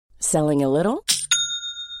Selling a little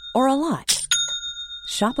or a lot?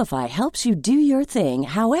 Shopify helps you do your thing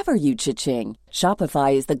however you cha-ching.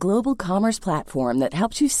 Shopify is the global commerce platform that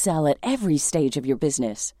helps you sell at every stage of your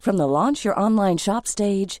business. From the launch your online shop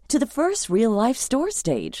stage to the first real-life store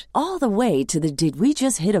stage, all the way to the did we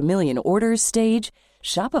just hit a million orders stage.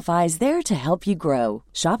 Shopify is there to help you grow.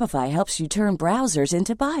 Shopify helps you turn browsers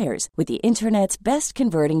into buyers with the internet's best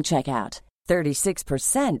converting checkout.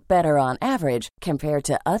 36% better on average compared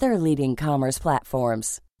to other leading commerce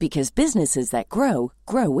platforms. Because businesses that grow,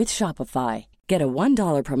 grow with Shopify. Get a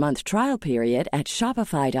 $1 per month trial period at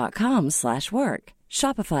shopify.com/work.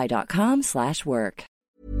 Shopify.com/work.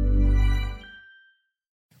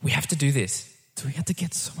 We have to do this. Do we have to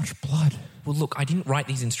get so much blood? Well, look, I didn't write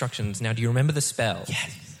these instructions. Now, do you remember the spell?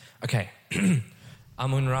 Yes. Okay.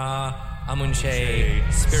 Amun-Ra, Amun-Che,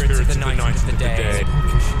 spirits of the night of the day.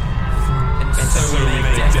 And so we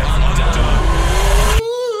make death undone.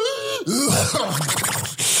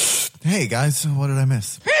 Hey guys, what did I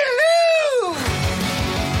miss? Hello!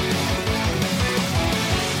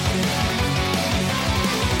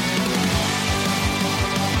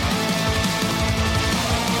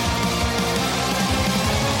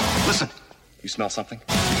 Listen, you smell something? Put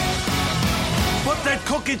that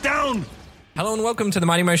cookie down! Hello and welcome to the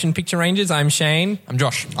Mighty Motion Picture Rangers. I'm Shane. I'm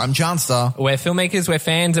Josh. I'm Chanstar. We're filmmakers, we're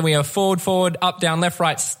fans, and we are forward, up, down, left,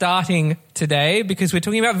 right, starting today because we're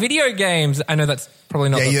talking about video games. I know that's probably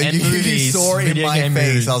not You movies. saw it in video my game face.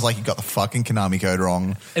 movies. I was like, you got the fucking Konami code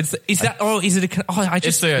wrong. Is it a... I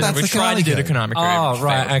just... That's we the tried to Konami do the code. Konami code. Oh, which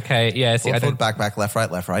right, failed. okay. Yeah, see, I Forward, don't... back, left,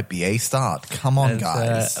 right, BA start. Come on,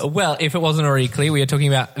 guys. Well, if it wasn't already clear, we are talking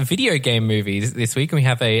about video game movies this week, and we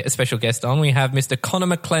have a special guest on. We have Mr. Connor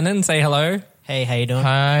McLennan. Say hello. Hey, how you doing?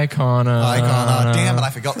 Hi, Connor. Hi, Connor. Damn it,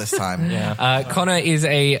 I forgot this time. Connor is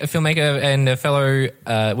a filmmaker and a fellow,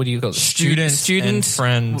 what do you call it? Student and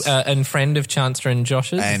friend. And friend of Chancellor and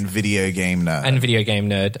Josh's. And video game nerd. And video game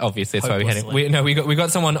nerd, obviously. That's why we had him. We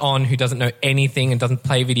got someone on who doesn't know anything and doesn't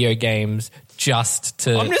play video games just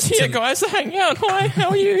to... I'm just here, guys, to hang out. Hi, how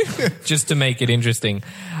are you? just to make it interesting.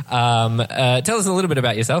 Tell us a little bit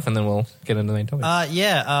about yourself and then we'll get into the main topic. As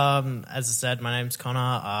I said, my name's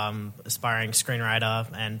Connor, aspiring screenwriter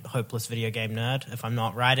and hopeless video game nerd. If I'm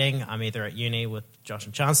not writing, I'm either at uni with Josh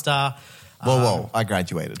and Chanstar. Whoa, I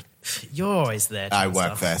graduated. You're always there, I Chanstar.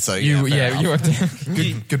 work there, so You fair were enough.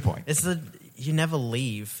 Good point. You never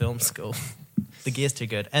leave film school. The gear's too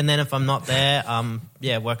good. And then if I'm not there,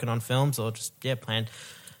 working on films or just, playing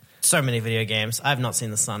so many video games. I've not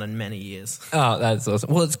seen the sun in many years. Oh, that's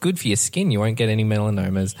awesome. Well, it's good for your skin. You won't get any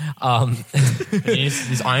melanomas.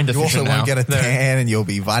 He's iron You also deficient now. won't get a tan and you'll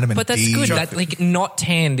be vitamin But that's D. good. That, not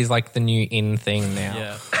tanned is like the new in thing now.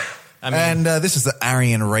 Yeah. And this is the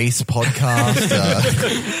Aryan Race podcast.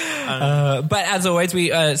 But as always,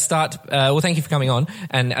 we start... thank you for coming on.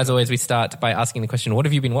 And as always, we start by asking the question, what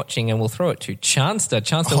have you been watching? And we'll throw it to Chanstar.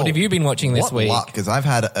 Chanstar, what have you been watching this week? What luck, because I've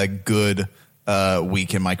had a good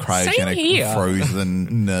week in my Same cryogenic here.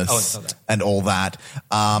 frozenness and all that.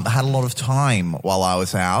 Had a lot of time while I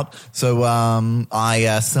was out. So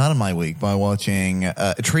I started my week by watching,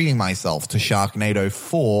 treating myself to Sharknado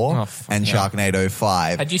 4 and Sharknado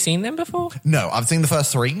 5. Had you seen them before? No, I've seen the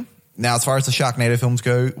first 3. Now, as far as the Sharknado films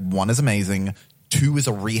go, 1 is amazing. 2 is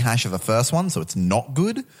a rehash of the first one, so it's not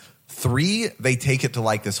good. 3, they take it to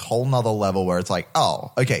like this whole nother level where it's like,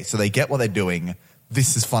 oh, okay, so they get what they're doing.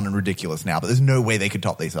 This is fun and ridiculous now, but there's no way they could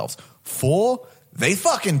top themselves. 4, they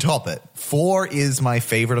fucking top it. 4 is my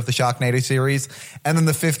favorite of the Sharknado series. And then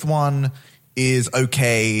the 5th one is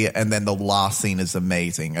okay, and then the last scene is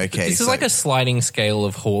amazing. Okay, This is like a sliding scale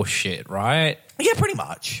of horse shit, right? Yeah, pretty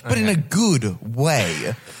much, but in a good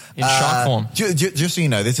way. In shark form. Just so you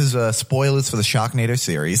know, this is spoilers for the Sharknado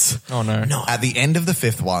series. Oh, no. At the end of the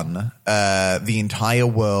 5th one, the entire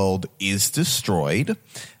world is destroyed.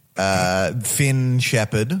 Finn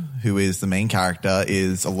Shepard, who is the main character,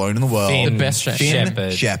 is alone in the world. Finn The best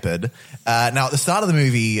Shepard. Shepard. Now, at the start of the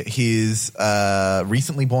movie, his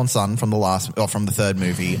recently born son from the third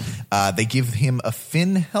movie, they give him a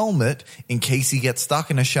fin helmet in case he gets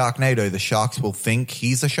stuck in a Sharknado. The sharks will think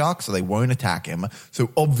he's a shark, so they won't attack him.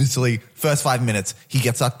 So obviously, first 5 minutes, he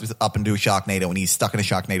gets sucked up into a Sharknado and he's stuck in a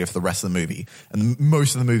Sharknado for the rest of the movie. And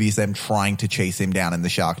most of the movie is them trying to chase him down in the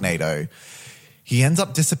Sharknado. He ends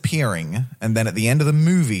up disappearing, and then at the end of the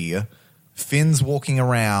movie, Finn's walking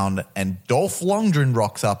around, and Dolph Lundgren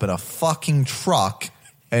rocks up in a fucking truck,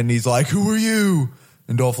 and he's like, "Who are you?"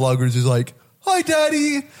 And Dolph Lundgren is like, "Hi,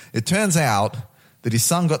 Daddy." It turns out that his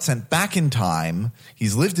son got sent back in time.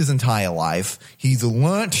 He's lived his entire life. He's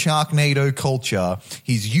learnt Sharknado culture.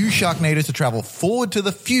 He's used Sharknado to travel forward to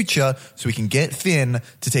the future so he can get Finn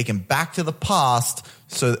to take him back to the past,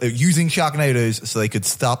 so using Sharknadoes so they could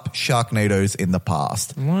stop Sharknadoes in the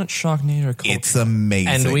past. What Sharknado culture? It's amazing.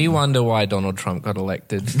 And we wonder why Donald Trump got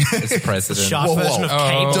elected as president. Shark Whoa, whoa. version of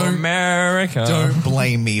Cable. Oh, America. Don't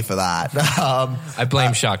blame me for that. I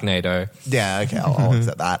blame Sharknado. Yeah, okay, I'll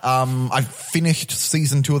accept that. I finished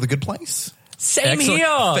season 2 of The Good Place. Same Excellent.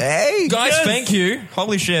 here. Hey, Guys, yes. thank you.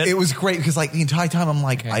 Holy shit. It was great because like the entire time I'm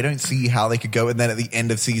like, I don't see how they could go. And then at the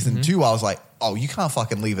end of season 2, I was like, oh, you can't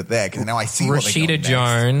fucking leave it there because now I see what they're Rashida going next.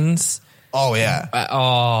 Jones. Oh, yeah.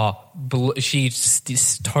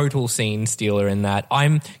 She's total scene stealer in that.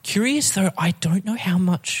 I'm curious though. I don't know how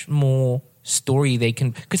much more story they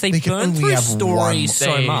can, because they can burn only through have stories so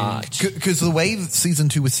They- much. Because the way that season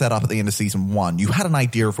 2 was set up at the end of season 1, you had an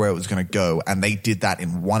idea of where it was going to go, and they did that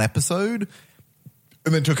in one episode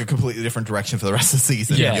and then took a completely different direction for the rest of the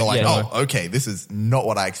season. Yeah, and you're like, yeah. oh, okay, this is not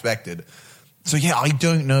what I expected. So, yeah, I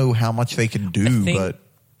don't know how much they can do, but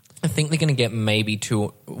I think they're going to get maybe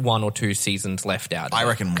 1 or 2 seasons left out. I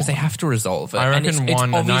reckon because one. they have to resolve it. I reckon and it's one,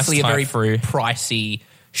 a nice obviously a very type-free. pricey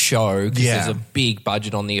show because Yeah. there's a big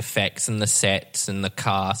budget on the effects and the sets and the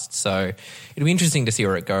cast. So it'll be interesting to see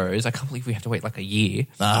where it goes. I can't believe we have to wait like a year.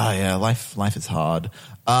 yeah, life is hard.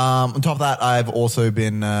 On top of that, I've also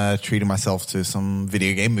been treating myself to some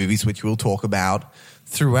video game movies, which we'll talk about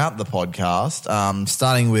throughout the podcast,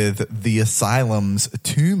 starting with The Asylum's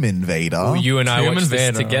Tomb Invader. You and I Tomb watched this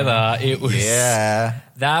Invader. together. It was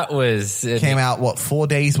that was Came out, 4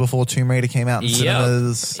 days before Tomb Raider came out in Yep.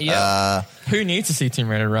 cinemas? Yep. Who needs to see Tomb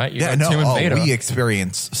Raider, right? You Yeah, got no, Tomb Invader. we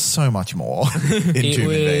experienced so much more in It Tomb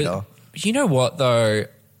was- Invader. You know what though?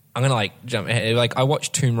 I'm gonna jump ahead. I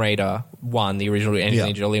watched Tomb Raider 1, the original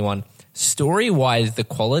Angelina Jolie one. Story wise, the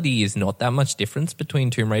quality is not that much difference between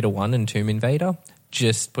Tomb Raider 1 and Tomb Invader.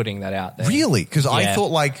 Just putting that out there. Really? Because I Yeah.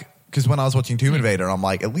 thought because when I was watching Tomb Invader, I'm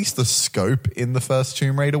like, at least the scope in the first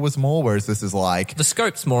Tomb Raider was more, whereas this is like, The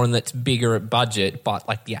scope's more and it's bigger at budget, but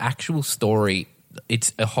like the actual story,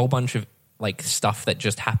 it's a whole bunch of like stuff that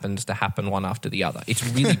just happens to happen one after the other. It's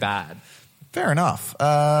really bad. fair enough.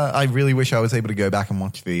 I really wish I was able to go back and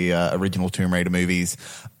watch the original Tomb Raider movies.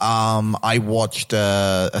 I watched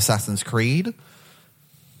Assassin's Creed.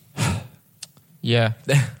 Yeah.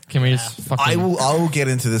 Can we just fucking... I will get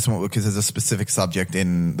into this one because there's a specific subject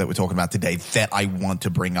that we're talking about today that I want to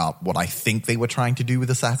bring up what I think they were trying to do with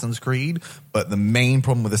Assassin's Creed. But the main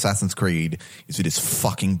problem with Assassin's Creed is it is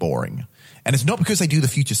fucking boring. And it's not because they do the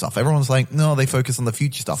future stuff. Everyone's like, no, they focus on the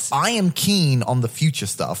future stuff. I am keen on the future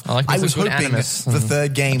stuff. I like I there's was a good hoping animus the and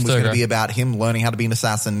third game was so going to good. be about him learning how to be an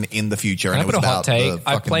assassin in the future. And I it was put a hot about take. the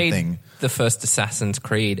fucking I played thing. the first Assassin's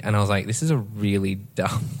Creed and I was like, this is a really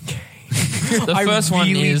dumb game. The I first one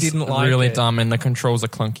really is didn't like really it. dumb and the controls are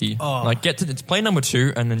clunky. Oh. Like, it's play number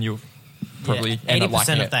 2 and then you'll probably end up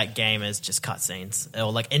liking 80% it. of that game is just cutscenes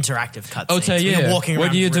or like interactive cutscenes. Altair, You're walking what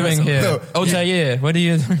around are you doing Jerusalem. here? No. Altair, what are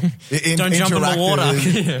you doing? Don't jump in the water.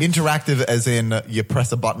 Interactive as in you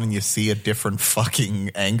press a button and you see a different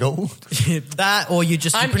fucking angle. That, or you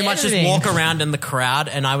I'm pretty much editing. just walk around in the crowd,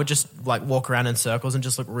 and I would just like walk around in circles and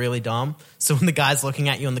just look really dumb. So when the guy's looking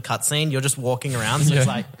at you in the cutscene, you're just walking around. So it's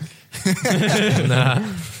like,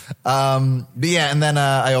 But yeah, and then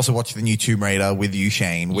I also watched the new Tomb Raider with you,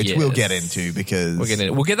 Shane, which we'll Yes. get into because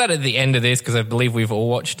We'll get that at the end of this because I believe we've all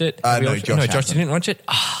watched it. Have we no, watched it? Josh No, Josh hasn't. didn't watch it.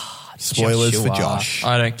 spoilers for Joshua. Josh.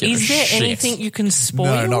 I don't give a Is there shit. anything you can spoil?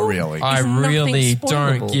 No, not really. I Is nothing really spoilable?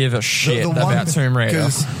 don't give a shit about Tomb Raider.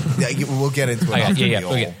 'cause- yeah, we'll get into it. Okay, after yeah. we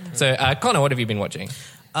Okay. all- So, Connor, what have you been watching?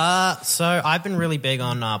 so I've been really big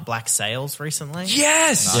on Black Sails recently.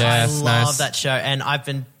 Yes. Yes, I love nice. that show, and I've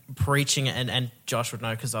been preaching it, and Josh would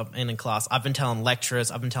know because I'm in class. I've been telling lecturers,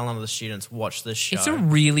 I've been telling other students, watch this show. It's a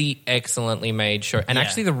really excellently made show, and Yeah.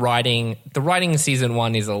 actually, the writing in season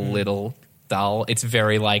 1 is a little dull. It's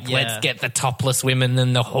very like, Yeah. let's get the topless women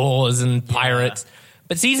and the whores and pirates.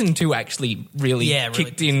 But season 2 actually really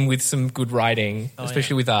kicked in with some good writing,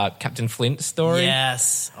 especially with Captain Flint's story.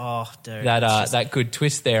 Yes. Oh, dude. That it's just- that good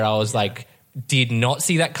twist there. I was like, did not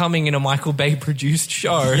see that coming in a Michael Bay produced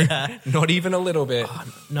show. Not even a little bit.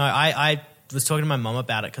 No, I was talking to my mum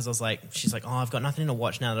about it because I was like, she's like, oh, I've got nothing to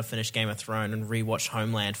watch now that I've finished Game of Thrones and rewatched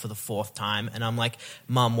Homeland for the 4th time. And I'm like,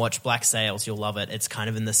 Mum, watch Black Sails. You'll love it. It's kind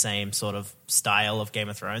of in the same sort of style of Game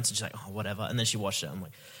of Thrones. And she's like, oh, whatever. And then she watched it. I'm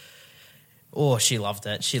like, oh, she loved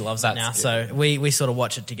it. She loves it That's now. good. So we sort of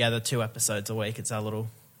watch it together 2 episodes a week. It's our little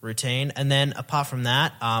routine. And then apart from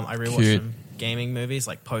that, I rewatched Cute. some gaming movies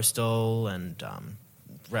like Postal and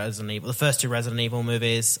Resident Evil, the first 2 Resident Evil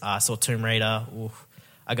movies. I saw Tomb Raider. Ooh,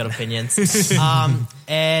 I got opinions.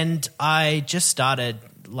 And I just started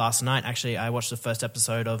last night. Actually, I watched the first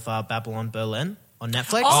episode of Babylon Berlin on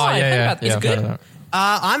Netflix. I heard about this. Yeah, It's good. I've heard of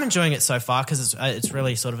that. I'm enjoying it so far because it's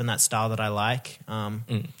really sort of in that style that I like. And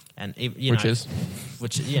Which is?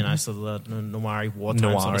 sort of the noir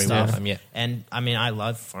wartime sort of stuff. Yeah. And I mean, I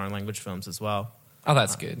love foreign language films as well. Oh,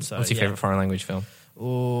 that's good. So, What's your yeah. favorite foreign language film?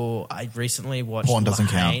 Oh, I recently watched Porn doesn't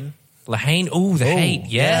Lahane. Lahane. Oh, The Hate.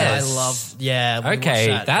 Yes. I love. Yeah. we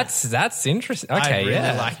Okay, watched that. that's interesting. Okay, I really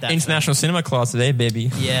yeah. like that. International cinema class today, baby.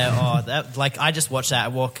 film. Yeah. That I just watched that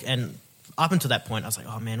at walk, and up until that point, I was like,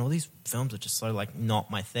 oh man, all these films are just so like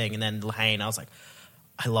not my thing. And then Lahane, I was like,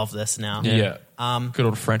 I love this now. Yeah. Good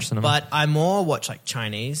old French cinema. But I more watch like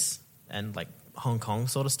Chinese and like Hong Kong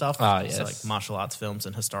sort of stuff. Ah, So yes. like martial arts films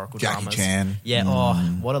and historical Jackie dramas. Chan. Yeah. Oh,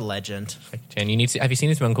 what a legend. Jen, you need to. Have you seen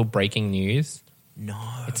this one called Breaking News? No.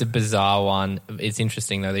 It's a bizarre one. It's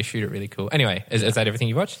interesting though. They shoot it really cool. Anyway, is that everything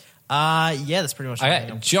you watched? Yeah, that's pretty much Okay,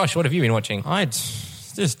 everything. Josh, what have you been watching? I'd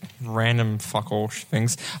just random fuck all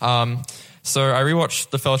things. So I rewatched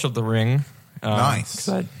The Fellowship of the Ring. Nice. 'cause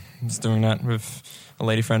I was doing that with a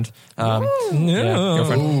lady friend. No.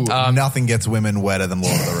 Girlfriend. Ooh, nothing gets women wetter than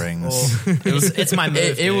Lord of the Rings. It's my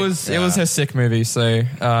move. It was her sick movie, so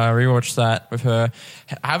rewatched that with her.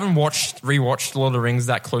 I haven't rewatched Lord of the Rings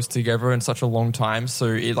that close together in such a long time, so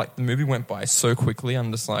it the movie went by so quickly.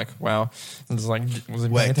 I'm just like, wow. I'm just like, was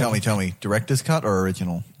it Wait, tell me, director's cut or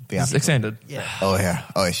original? It's extended. Yeah. Oh yeah.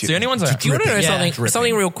 Oh, shit. The only ones I Do you want to know Yeah.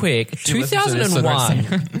 something real quick? She listens to this, so don't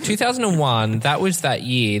 2001. 2001, that was that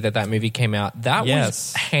year that movie came out. That was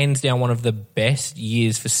Yes. hands down one of the best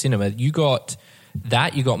years for cinema. You got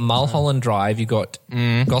that, you got Mulholland Drive, you got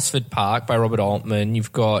Gosford Park by Robert Altman,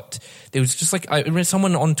 there was just like, I read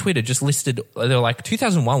someone on Twitter just listed, they were like,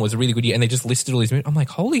 2001 was a really good year, and they just listed all these movies. I'm like,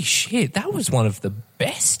 holy shit, that was one of the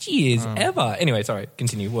best years ever. Anyway, sorry,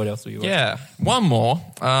 continue. What else were you watching? Yeah, one more.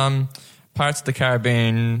 Pirates of the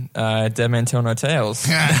Caribbean, Dead Man Tell No Tales.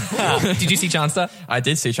 Did you see Chancellor? I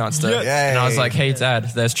did see Chancellor. Yeah. And I was Yay. like, hey,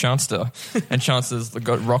 Dad, there's Chancellor. And Chancellor's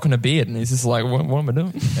got rocking a beard. And he's just like, what am I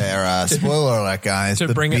doing? There, spoiler alert, guys. To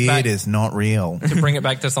The bring it beard back- is not real. To bring it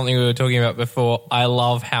back to something we were talking about before, I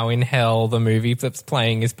love how in hell the movie that's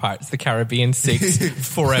playing is Pirates of the Caribbean 6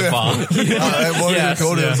 forever. What Yes, it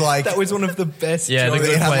called? It yeah. was like That was one of the best. Yeah, jokes. the it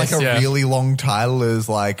good had place, like a yeah. really long title. It was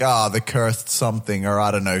like, the cursed something, or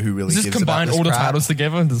I don't know who really Just gives combine about this all the crap. titles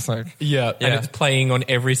together and just like... Yeah, Yeah. and it's playing on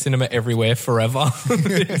every cinema everywhere forever.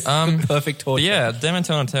 It's perfect torture. But yeah, Dead Man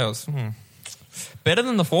Tell No Tales. Better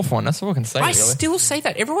than the fourth one. That's all I can say, I really. still say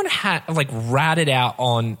that everyone had like ratted out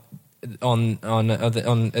on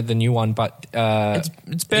the new one, but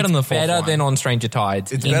It's better than the fourth better one. than on Stranger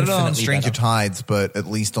Tides. It's better on Infinitely Stranger better. Tides, but at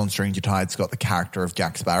least on Stranger Tides got the character of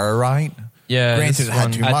Jack Sparrow right. Yeah, Granted, this it had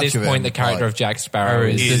one- too At much this of point, it, the character but of Jack Sparrow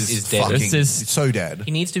is dead. fucking This is- so dead.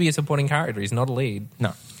 He needs to be a supporting character. He's not a lead.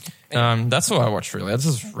 No. That's all I watched, really. That's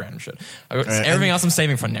just random shit. Everything and- else I'm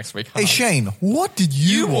saving for next week. Hey Shane, what did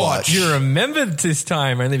you watch? You remembered this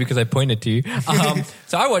time only because I pointed to you.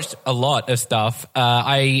 So I watched a lot of stuff.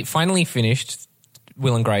 I finally finished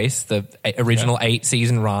Will and Grace, the original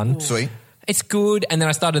 8-season run. Sweet. It's good, and then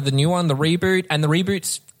I started the new one, the reboot, and the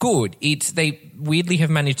reboot's good. They weirdly have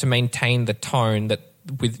managed to maintain the tone that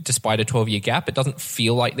despite a 12-year gap. It doesn't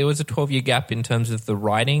feel like there was a 12-year gap in terms of the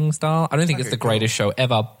writing style. I don't think it's the greatest show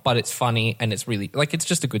ever, but it's funny and it's really it's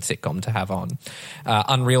just a good sitcom to have on.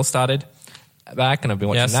 Unreal started back, and I've been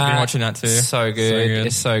watching Yes, that. I've been watching that too. So good. So good.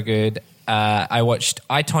 It's so good. I watched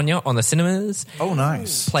I, Tonya on the cinemas. Oh,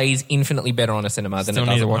 nice. Plays infinitely better on a cinema than Still it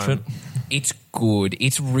need does to at watch home. it. It's good.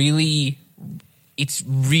 It's really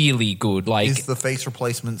good. Like, Is the face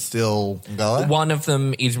replacement still going? one of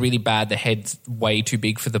them is really bad. The head's way too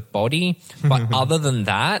big for the body. But other than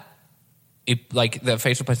that, the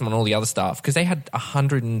face replacement on all the other stuff, because they had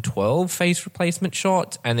 112 face replacement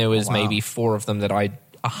shots, and there was maybe 4 of them that I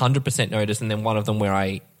 100% noticed, and then one of them where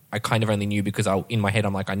I kind of only knew because in my head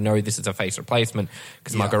I'm like, I know this is a face replacement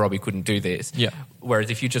because Margot Robbie couldn't do this. Yeah. Whereas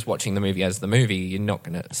if you're just watching the movie as the movie, you're not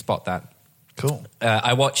going to spot that. Cool.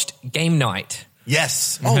 I watched Game Night.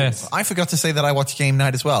 Yes. Oh, Yes. I forgot to say that I watched Game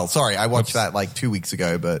Night as well. Sorry, I watched that like 2 weeks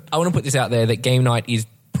ago, but I want to put this out there that Game Night is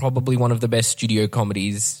probably one of the best studio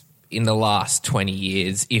comedies in the last 20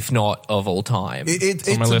 years, if not of all time. it's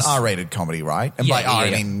on my an list. R-rated comedy, right? And Yeah, by R,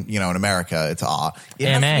 yeah, yeah. I mean, in America, it's R. It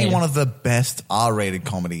has to MA. be one of the best R-rated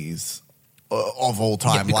comedies of all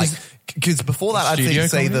time. Yeah, because because before that, I'd Studio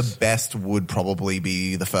say the comedies? best would probably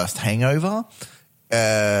be the first Hangover.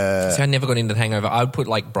 See, I never got into The Hangover. I would put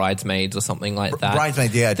like Bridesmaids or something like that.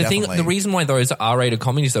 Bridesmaids, yeah, definitely. The reason why those are R-rated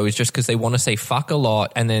comedies though is just because they want to say fuck a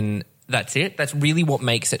lot and then that's it. That's really what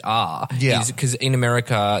makes it R. Yeah. Because in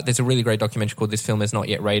America, there's a really great documentary called This Film Is Not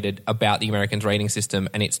Yet Rated about the Americans' rating system,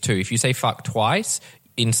 and it's 2. If you say fuck twice,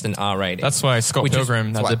 instant R rating. That's why Scott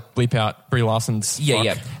Pilgrim had to bleep out Brie Larson's fuck.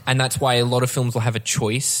 Yeah. And that's why a lot of films will have a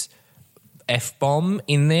choice F-bomb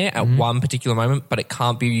in there at one particular moment, but it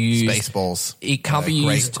can't be used. Spaceballs. It can't be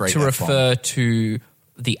used great to F-bomb. refer to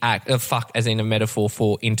the act of fuck as in a metaphor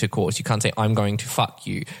for intercourse. You can't say I'm going to fuck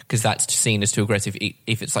you because that's seen as too aggressive.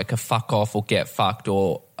 If it's like a fuck off or get fucked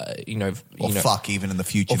or fuck even in the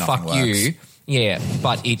future. Or nothing fuck works. you. Yeah,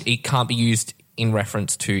 but it can't be used in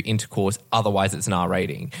reference to intercourse. Otherwise, it's an R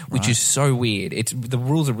rating, which is so weird. The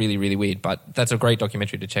rules are really, really weird, but that's a great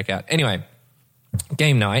documentary to check out. Anyway,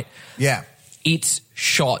 Game Night. Yeah. It's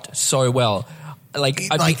shot so well.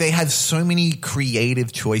 They have so many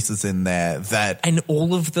creative choices in there that... And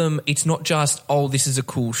all of them, it's not just, this is a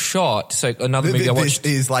cool shot. So another movie I watched...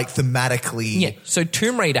 This is like thematically... Yeah, so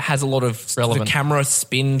Tomb Raider has a lot of... Relevant. The camera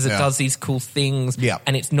spins, it does these cool things. Yeah.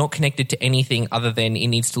 And it's not connected to anything other than it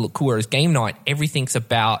needs to look cool. Whereas Game Night, everything's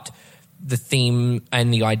about the theme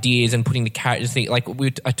and the ideas and putting the characters...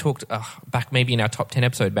 I talked back maybe in our top 10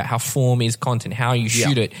 episode about how form is content. How you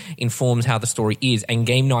shoot it informs how the story is. And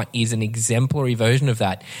Game Night is an exemplary version of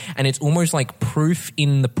that. And it's almost like proof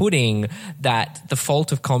in the pudding that the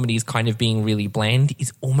fault of comedies kind of being really bland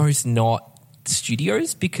is almost not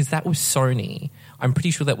studios, because that was Sony. I'm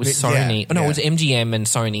pretty sure that was Sony. It was MGM and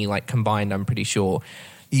Sony like combined, I'm pretty sure.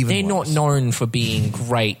 They're not known for being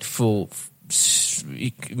great for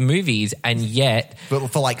movies, and yet But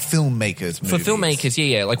for like filmmakers, for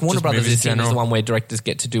filmmakers, like Warner Just Brothers movies is seen in as the general. one where directors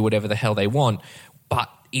get to do whatever the hell they want, but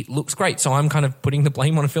it looks great. So I'm kind of putting the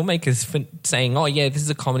blame on filmmakers for saying, this is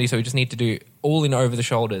a comedy, so we just need to do all in over the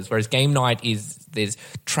shoulders. Whereas Game Night there's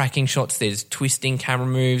tracking shots, there's twisting camera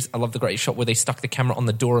moves. I love the great shot where they stuck the camera on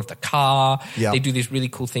the door of the car. Yeah. They do this really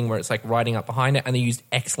cool thing where it's like riding up behind it, and they used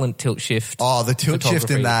excellent tilt shift. Oh, the tilt shift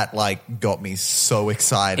photography. in that got me so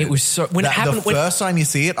excited. It was so... When it happened... The first time you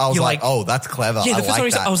see it, I was you're like, oh, that's clever. Yeah, the I first like time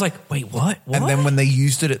that. I was like, wait, what? And then when they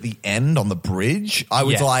used it at the end on the bridge, I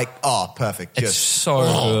was like, oh, perfect. It's so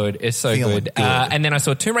good. It's so feeling good. good. And then I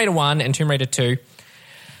saw Tomb Raider 1 and Tomb Raider 2,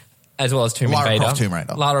 as well as Tomb Lara Invader. Croft Tomb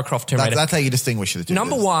Raider. Lara Croft Tomb Raider. That's how you distinguish the two.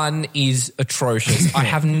 Number 1 is atrocious. I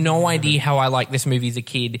have no idea how I liked this movie as a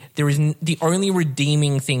kid. There is the only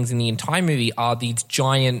redeeming things in the entire movie are these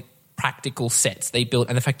giant practical sets they built,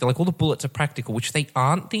 and the fact that like all the bullets are practical, which they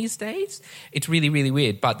aren't these days. It's really, really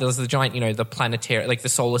weird. But there's the giant, the planetary, like the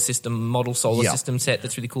solar system, model solar system set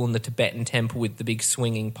that's really cool in the Tibetan temple with the big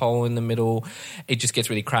swinging pole in the middle. It just gets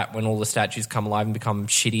really crap when all the statues come alive and become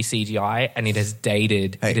shitty CGI, and it has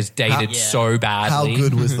dated. Hey, it has dated so badly. How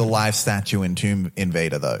good was the live statue in Tomb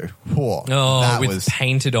Invader, though? Whoa, that with was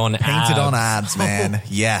painted on abs, man.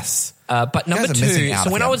 Yes. But number guys are missing 2, out so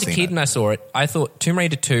if when you I was a haven't kid seen and I saw it, I thought Tomb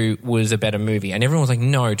Raider 2 was a better movie. And everyone was like,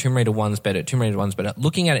 no, Tomb Raider 1's better. Tomb Raider 1's better.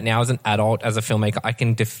 Looking at it now as an adult, as a filmmaker, I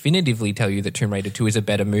can definitively tell you that Tomb Raider 2 is a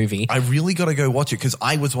better movie. I really got to go watch it because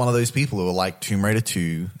I was one of those people who were like, Tomb Raider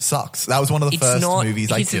 2 sucks. That was one of the first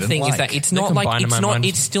movies I here's didn't the thing like. is that it's They're not like combined in it's my not mind.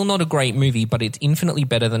 it's still not a great movie, but it's infinitely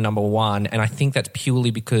better than number 1, and I think that's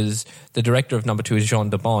purely because the director of number 2 is Jean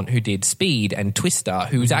de Bont, who did Speed and Twister,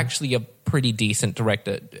 who's actually a pretty decent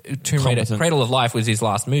director. Tomb Raider, Competent. Cradle of Life was his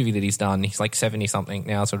last movie that he's done. He's like 70 something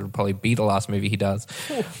now, so it'll probably be the last movie he does.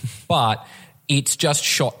 But it's just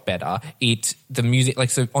shot better. The music,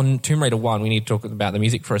 like, so on Tomb Raider 1, we need to talk about the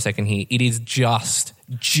music for a second here. It is just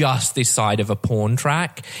this side of a porn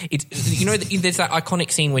track. It's, there's that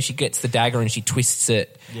iconic scene where she gets the dagger and she twists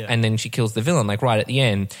it and then she kills the villain, like right at the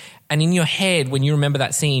end. And in your head, when you remember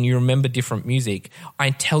that scene, you remember different music.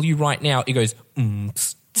 I tell you right now, it goes,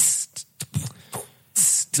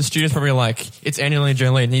 The studio's probably like, it's Angelina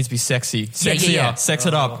Jolie, it needs to be sexy. Sexy yeah. up, sex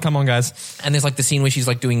it up. Come on, guys. and there's like the scene where she's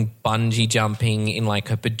like doing bungee jumping in like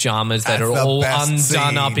her pajamas that That's are the all best undone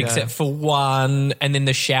scene, up yeah. except for one. And then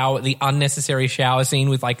the unnecessary shower scene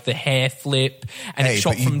with like the hair flip, and Hey, it's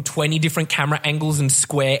shot but you- from 20 different camera angles and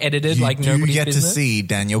square edited You like do nobody's get business. to see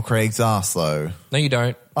Daniel Craig's ass, though. No, you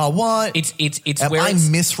don't. Oh, what? It's Am where I it's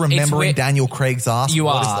misremembering where- Daniel Craig's ass? You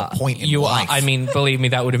What are. is the point in you life? are. I mean, believe me,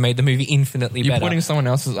 that would have made the movie infinitely You're better. putting someone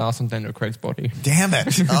else's ass on Daniel Craig's body. Damn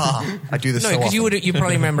it. I do this No, so because often. you're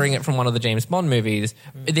probably remembering it from one of the James Bond movies.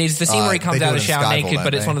 There's the scene where he They comes do out it of the in shower Skyfall, naked, don't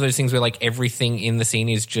but it's they? one of those things where like everything in the scene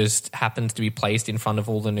is just happens to be placed in front of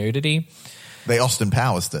all the nudity. They Austin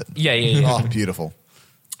Powers it. Yeah. Oh, beautiful.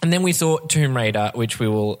 And then we saw Tomb Raider, which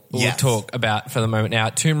we'll Yes. talk about for the moment now.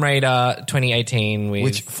 Tomb Raider 2018 with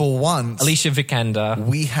Which, for once, Alicia Vikander.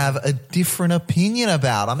 we have a different opinion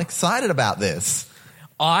about. I'm excited about this.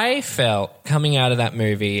 I felt coming out of that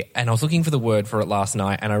movie, and I was looking for the word for it last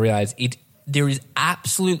night, and I realized there is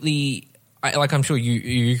absolutely, I'm sure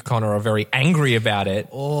you Connor, are very angry about it.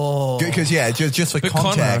 Because, just for But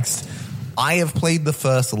context, I have played the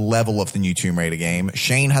first level of the new Tomb Raider game.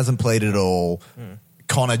 Shane hasn't played it at all.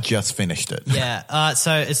 Connor just finished it. Yeah.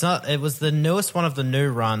 So it was the newest one of the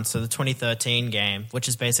new run. So the 2013 game, which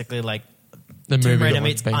is basically like The Tomb movie Raider that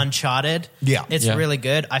meets was being- Uncharted. Yeah. It's Yeah. really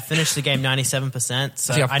good. I finished the game 97%.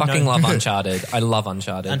 So See, I fucking know love Uncharted. I love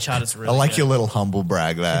Uncharted. Uncharted's really I like good. your little humble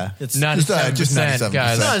brag there. It's Just 97%.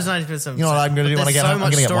 guys. No, it's 97%. You know what I'm gonna do But when I there's get- so I'm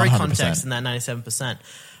much gonna get story 100%. context in that 97%.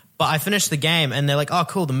 But I finished the game, and they're like, "Oh,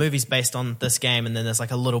 cool! The movie's based on this game." And then there's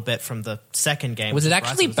like a little bit from the second game. Was which it is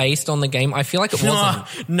actually Rise of- based on the game? I feel like it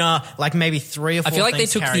wasn't. No, like maybe 3 or 4. I feel like they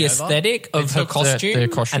things took the carried over. aesthetic of her took their costume,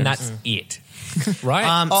 costumes. and that's it.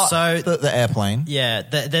 Right? So the airplane. yeah,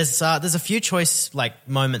 there's a few choice like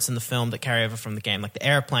moments in the film that carry over from the game. Like the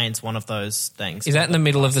airplane's one of those things. Is that in the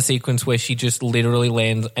middle of the sequence where she just literally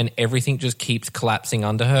lands and everything just keeps collapsing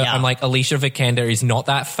under her? Yeah. I'm like, Alicia Vikander is not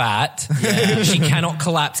that fat. She cannot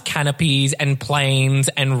collapse canopies and planes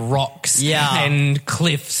and rocks Yeah. and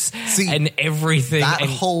cliffs See, and everything. That and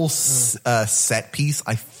whole set piece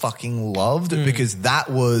I fucking loved because that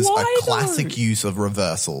was Why a classic though? use of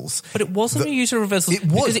reversals. but it wasn't a user reversal. It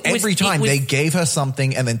was because every time it was- they gave her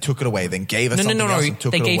something and then took it away, then gave her No, something no, no, else no. and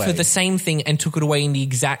took They it gave away. her the same thing and took it away in the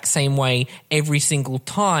exact same way every single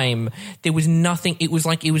time. There was nothing. It was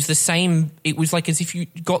like it was the same. It was like as if you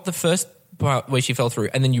got the first part where she fell through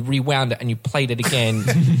and then you rewound it and you played it again.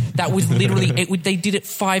 That was literally it. They did it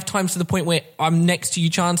 5 times to the point where I'm next to you,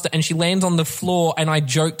 Chancellor, and she lands on the floor and I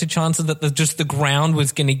joked to Chancellor that the ground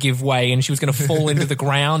was going to give way and she was going to fall into the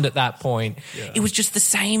ground at that point. It was just the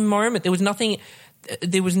same moment. There was nothing.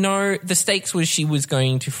 There was no. The stakes was she was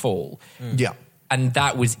going to fall. Yeah. And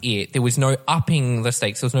that was it. There was no upping the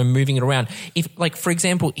stakes. There was no moving it around. If, like, for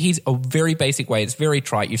example, here's a very basic way. It's very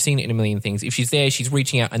trite. You've seen it in a million things. If she's there, she's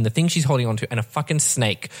reaching out and the thing she's holding onto and a fucking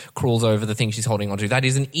snake crawls over the thing she's holding onto. That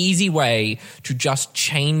is an easy way to just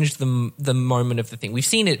change the moment of the thing. We've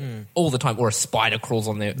seen it all the time. Or a spider crawls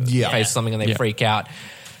on their face or something and they freak out.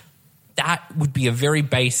 That would be a very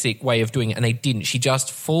basic way of doing it, and they didn't. She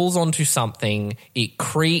just falls onto something, it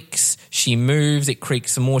creaks, she moves, it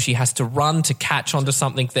creaks some more, she has to run to catch onto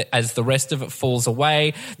something that as the rest of it falls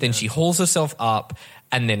away, then she hauls herself up,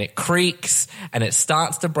 and then it creaks, and it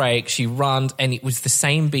starts to break, she runs, and it was the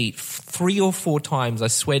same beat 3 or 4 times, I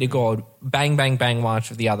swear to God, bang, bang, bang, one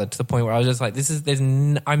after the other, to the point where I was just like,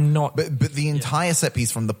 I'm not... But the entire set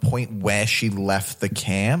piece from the point where she left the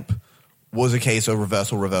camp was a case of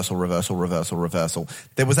reversal. There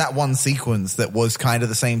was that one sequence that was kind of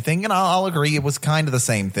the same thing, and I'll agree it was kind of the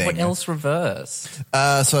same thing. What else reversed?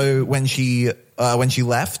 So when she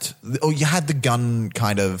left, you had the gun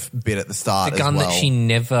kind of bit at the start. The gun as well. that she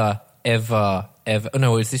never, ever... Oh,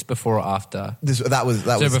 no, was this before or after? That was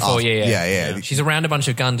So before, after. yeah. She's around a bunch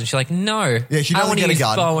of guns and she's like, no, Yeah, she I doesn't want to get a use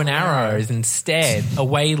gun. bow and arrows instead. A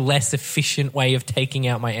way less efficient way of taking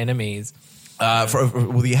out my enemies.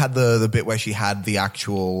 Well, you had the bit where she had the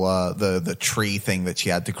actual the tree thing that she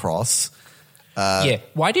had to cross. Yeah.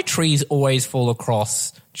 Why do trees always fall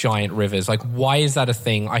across giant rivers? Like, why is that a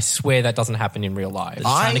thing? I swear that doesn't happen in real life.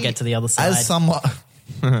 trying to get to the other side. As someone,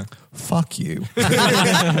 fuck you.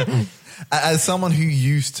 As someone who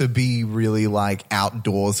used to be really like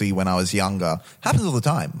outdoorsy when I was younger, happens all the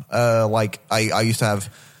time. Like I used to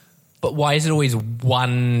have. But why is it always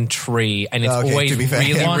one tree and it's Okay, always to be fair.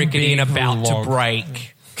 really One rickety and big about to log.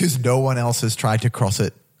 break? Because no one else has tried to cross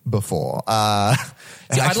it before.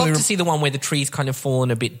 See, I'd love to see the one where the tree's kind of fallen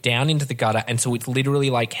a bit down into the gutter, and so it's literally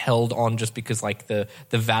like held on just because like the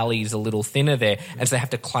valley's a little thinner there, and so they have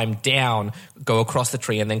to climb down, go across the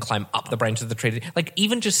tree, and then climb up the branch of the tree. Like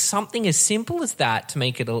even just something as simple as that to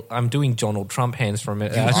make it. I'm doing Donald Trump hands from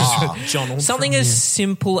it. Something as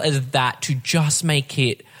simple as that to just make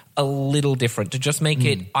it a little different, to just make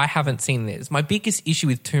it, I haven't seen this. My biggest issue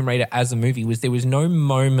with Tomb Raider as a movie was there was no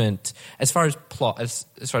moment, as far as plot, as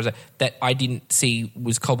far as that I didn't see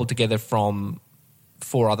was cobbled together from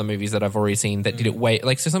 4 other movies that I've already seen that did it way,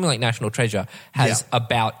 like, so something like National Treasure has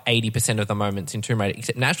about 80% of the moments in Tomb Raider,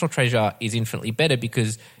 except National Treasure is infinitely better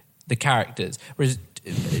because the characters, whereas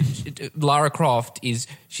Lara Croft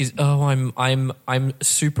she's I'm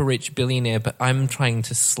super rich billionaire, but I'm trying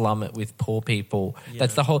to slum it with poor people.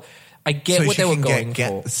 That's the whole. I get so what she they were can going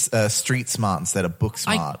get for. Street smart instead of book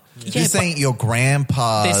smart. yeah, You're saying your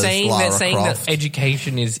grandpa's They're saying Lara that Croft.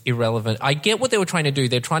 education is irrelevant. I get what they were trying to do.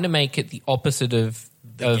 They're trying to make it the opposite of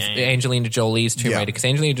game. Angelina Jolie's Tomb Yeah. Raider, because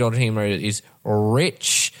Angelina Jolie's Tomb Raider is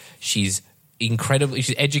rich. She's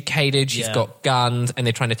she's educated. She's Yeah. got guns, and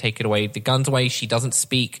they're trying to take it away. The guns away. She doesn't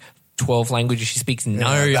speak 12 languages. She speaks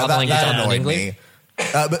no Yeah, other language that other than annoyed English. me.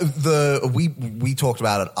 But we talked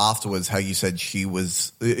about it afterwards. How you said she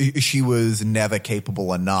was never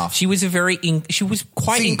capable enough. She was she was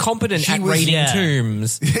quite See, incompetent she at was- raiding Yeah.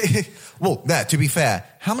 tombs. Well, to be fair,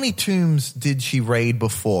 how many tombs did she raid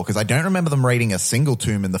before? Because I don't remember them raiding a single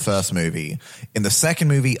tomb in the first movie. In the second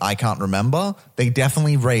movie, I can't remember. They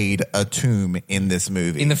definitely raid a tomb in this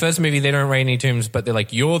movie. In the first movie, they don't raid any tombs, but they're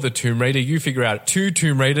like, "You're the Tomb Raider. You figure out 2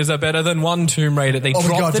 Tomb Raiders are better than 1 Tomb Raider." They Oh my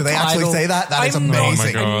drop God, the do they title. actually say that? That is I'm not- amazing.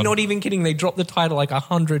 Oh my God. I'm not even kidding. They dropped the title like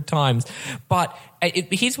 100 times. But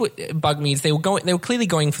here's what bugged me: is they were clearly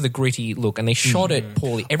going for the gritty look, and they shot it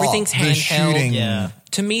poorly. Everything's the handheld. shooting. Yeah.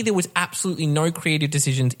 To me, there was absolutely no creative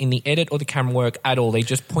decisions in the edit or the camera work at all. They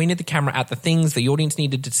just pointed the camera at the things the audience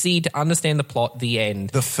needed to see to understand the plot. The end.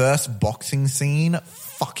 The first boxing scene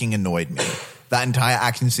fucking annoyed me. That entire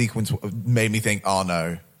action sequence made me think, oh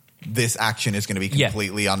no, this action is going to be Yeah.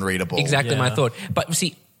 completely unreadable. Exactly my Yeah. thought. But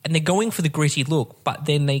see, and they're going for the gritty look, but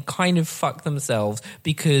then they kind of fuck themselves,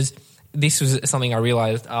 because this was something I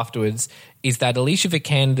realized afterwards, is that Alicia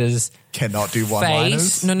Vikander's Cannot do face,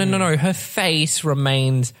 one-liners? no, her face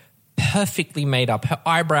remains perfectly made up. Her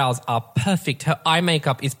eyebrows are perfect. Her eye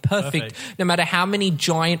makeup is perfect. No matter how many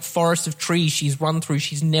giant forests of trees she's run through,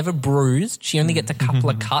 she's never bruised. She only gets a couple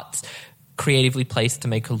of cuts creatively placed to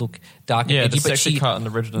make her look dark and Yeah, edgy. the sexy cut on the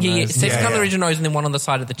original Yeah, nose. sexy cut on the Yeah. original nose, and then one on the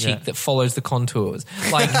side of the cheek Yeah. that follows the contours.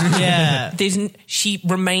 Like, Yeah. she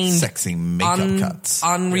remained Sexy makeup cuts.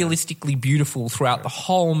 unrealistically beautiful throughout the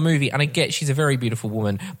whole movie. And I get she's a very beautiful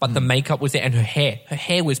woman, but the makeup was there, and her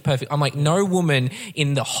hair was perfect. I'm like, no woman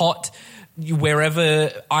in the hot, wherever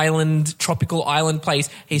tropical island place,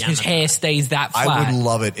 his hair stays that flat. I would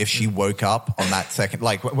love it if she woke up on that second,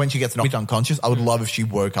 like when she gets knocked unconscious. I would love if she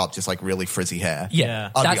woke up just like really frizzy hair. Yeah,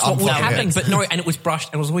 I'd that's be- I'm what would fucking happen. in. But no, and it was brushed,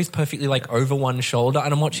 and it was always perfectly like over one shoulder.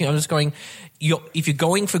 And I'm watching, I'm just going, if you're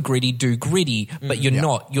going for gritty, do gritty, but you're Yeah.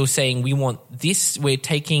 not. You're saying we want this, we're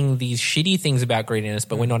taking these shitty things about grittiness,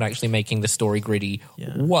 but we're not actually making the story gritty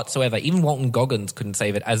whatsoever. Even Walton Goggins couldn't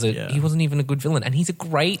save it he wasn't even a good villain, and he's a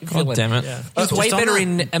great villain. damn it. Yeah. He's way Just on better that-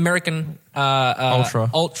 in American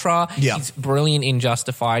Ultra. Yeah. He's brilliant in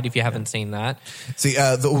Justified, if you haven't seen that. See,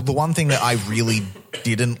 the one thing that I really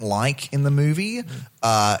didn't like in the movie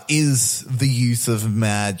is the use of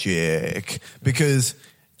magic, because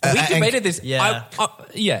We and debated this. Yeah.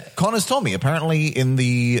 Yeah. Connor's told me apparently in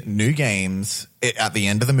the new games at the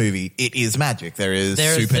end of the movie it is magic. There's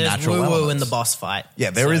supernatural woo woo elements. in the boss fight. Yeah,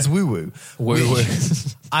 there is woo woo. Woo-woo.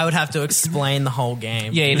 I would have to explain the whole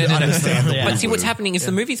game. Yeah, no. Understand the But see, woo-woo. what's happening is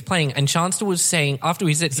the movie's playing, and Chancellor was saying after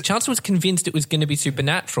he said, Chancellor was convinced it was going to be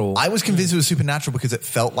supernatural. I was convinced it was supernatural because it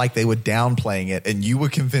felt like they were downplaying it, and you were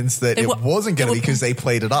convinced that They it were- wasn't going they to be were- because they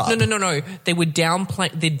played it up. No. They were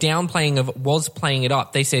downplaying. Their downplaying of it was playing it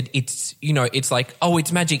up. They said it's like, oh,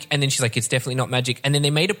 it's magic, and then she's like, it's definitely not magic. And then they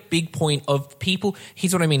made a big point of people.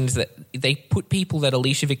 Here's what I mean: is that they put people that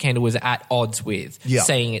Alicia Vikander was at odds with, Yeah.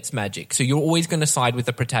 saying it's magic. So you're always going to side with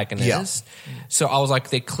the protagonist. Yeah. So I was like,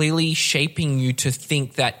 they're clearly shaping you to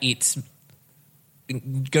think that it's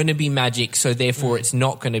going to be magic, so therefore it's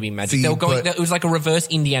not going to be magic. See, they were going. but- It was like a reverse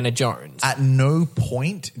Indiana Jones. At no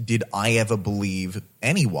point did I ever believe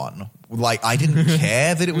anyone. Like, I didn't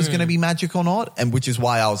care that it was going to be magic or not, and which is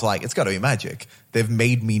why I was like, it's got to be magic. They've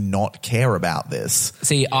made me not care about this.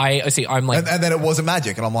 I'm like. And then it wasn't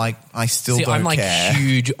magic, and I'm like, I still don't I'm like care.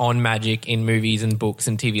 huge on magic in movies and books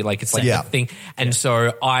and TV. Like it's like Yeah. a thing. And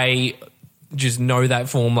so I just know that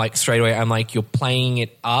form like straight away. I'm like, you're playing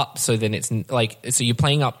it up. So then it's like, so you're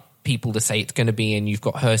playing up people to say it's going to be, and you've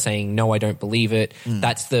got her saying, no, I don't believe it.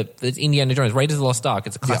 That's Indiana Jones, Raiders of the Lost Ark.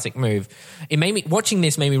 It's a classic move. Watching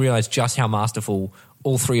this made me realize just how masterful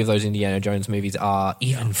all three of those Indiana Jones movies are,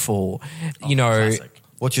 even for, Classic.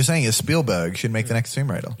 What you're saying is Spielberg should make the next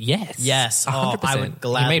Tomb Raider. Yes. Oh, 100%. I would He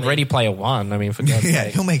gladly- made Ready Player One. I mean, for God's Yeah,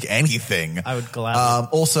 sake. he'll make anything. I would gladly.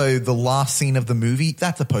 Also, the last scene of the movie,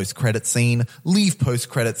 that's a post-credit scene. Leave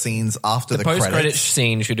post-credit scenes after the post-credit credits.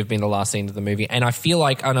 scene should have been the last scene of the movie. And I feel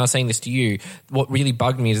like, and I was saying this to you, what really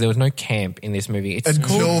bugged me is there was no camp in this movie. It's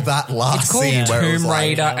Until called, that last it's called scene where it was Tomb like-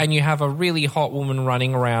 Raider, and you have a really hot woman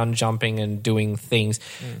running around, jumping and doing things.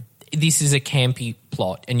 this is a campy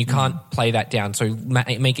plot and you can't play that down, so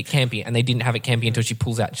make it campy. And they didn't have it campy until she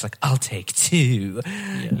pulls out. She's like, I'll take 2.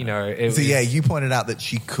 You know. You pointed out that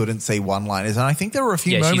she couldn't say one-liners, and I think there were a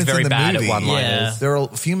few moments she's very in the bad movie. at one-liners. Yeah. There are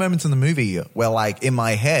a few moments in the movie where, like, in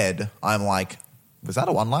my head, I'm like, was that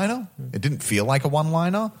a one-liner? It didn't feel like a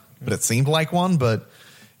one-liner, but it seemed like one. But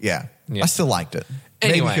yeah. I still liked it.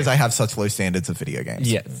 Anyway. Maybe because I have such low standards of video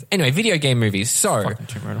games. Yes. Anyway, video game movies. So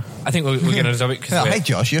I think we're going to stop it because Hey,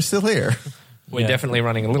 Josh, you're still here. we're definitely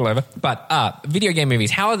running a little over. But video game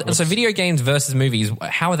movies. So video games versus movies,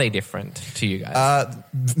 how are they different to you guys?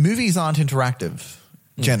 Movies aren't interactive.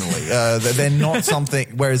 Generally, they're not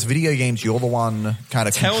something. Whereas video games, you're the one kind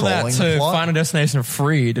of Tell controlling that the to plot. Final Destination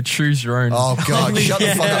Free to choose your own. Oh God! Shut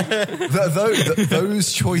the fuck up.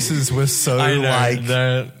 Those choices were so like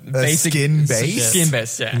the basic skin based. Skin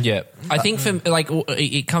based, yeah. Yeah, I think for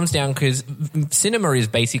it comes down because cinema is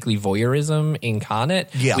basically voyeurism incarnate.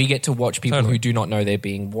 Yeah. We get to watch people who do not know they're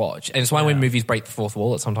being watched, and it's why when movies break the fourth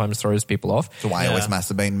wall, it sometimes throws people off. That's why I always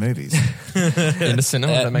masturbate in movies. In the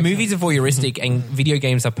cinema, that makes Movies are voyeuristic, and video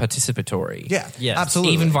games are participatory. Yeah, Yes.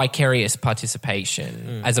 absolutely. Even vicarious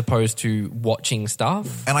participation, as opposed to watching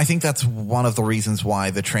stuff. And I think that's one of the reasons why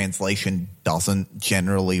the translation doesn't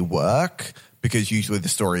generally work, because usually the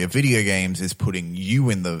story of video games is putting you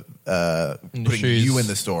in the shoes. you in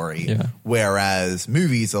the story, Yeah. whereas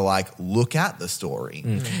movies are like, look at the story.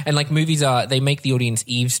 And like movies they make the audience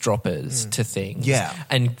eavesdroppers to things. Yeah.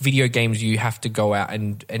 And video games, you have to go out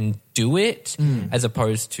and do it, as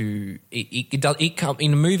opposed to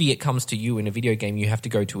in a movie it comes to you. In a video game, you have to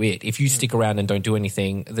go to it. If you stick around and don't do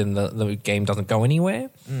anything, then the game doesn't go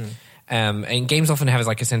anywhere. And games often have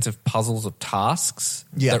like a sense of puzzles of tasks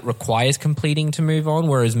that requires completing to move on,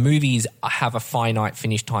 whereas movies have a finite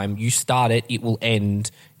finish time. You start it, it will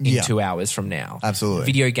end in 2 hours from now. Absolutely.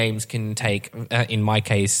 Video games can take, in my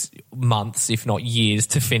case, months, if not years,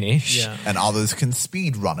 to finish. Yeah. And others can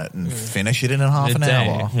speed run it and finish it in half an day.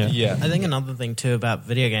 hour. Yeah. I think another thing too about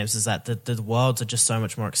video games is that the worlds are just so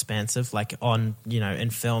much more expansive. Like in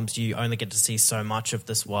films, you only get to see so much of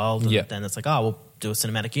this world, and then it's like, oh, we'll do a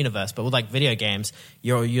cinematic universe. But with like video games,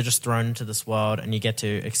 you're just thrown into this world and you get to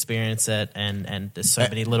experience it, and there's so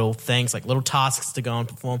many little things, like little tasks to go and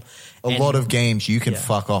perform. A lot of games you can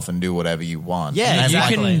fuck off and do whatever you want. Yeah, and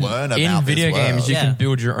exactly. like learn about In video this games, world. you Yeah. can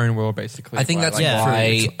build your own world, basically. I think that's Like,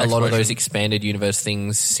 why through a lot of those exploration. expanded universe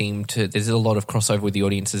things seem to. There's a lot of crossover with the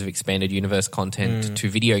audiences of expanded universe content to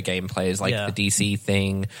video game players, like the DC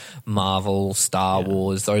thing, Marvel, Star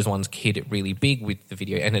Wars. Those ones hit it really big with the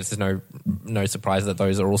video, and it's no surprise that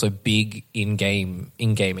those are also big in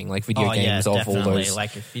gaming, like video games of all those.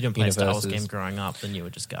 Like if you didn't play a Star Wars universes. game growing up, then you were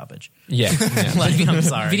just garbage. Yeah, Like, I'm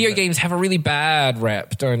sorry. video but- games have a really bad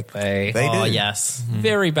rep, don't they? They Oh do. yes.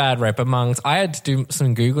 Very bad rep amongst. I had to do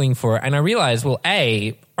some Googling for it, and I realized, well,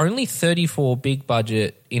 only 34 big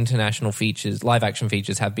budget international features, live action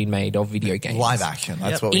features, have been made of video games. Live action.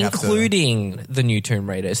 That's what we have to. Including the new Tomb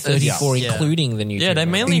Raiders. 34 Yeah. including the new Yeah, Tomb they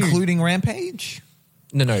Raider. mainly Including Rampage?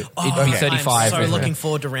 No, it'd be okay. 35. I'm so with- looking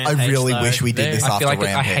forward to Rampage. I really though. wish we did this I after feel like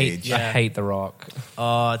Rampage. I hate The Rock.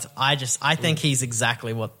 Oh, I think he's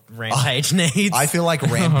exactly what Rampage needs. I feel like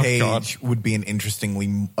Rampage would be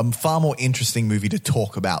a far more interesting movie to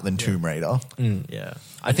talk about than Tomb Raider. yeah.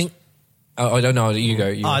 I think. Oh, I don't know. You go.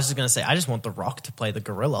 I was just gonna say, I just want The Rock to play the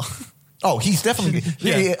gorilla. Oh, he's definitely. For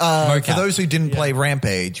Mocap. those who didn't play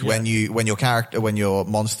Rampage, when your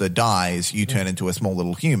monster dies, you turn into a small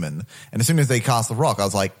little human. And as soon as they cast The Rock, I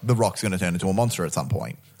was like, The Rock's going to turn into a monster at some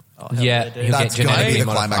point. Yeah, they do. he'll That's get gonna be genetically the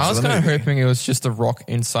modified. climax. I was of the kind of movie. hoping it was just a rock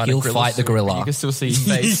inside He'll a gorilla. fight the suit. gorilla. You can still see his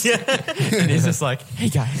face. And he's just like, hey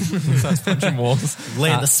guys. Starts punching walls.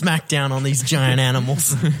 Laying the smackdown on these giant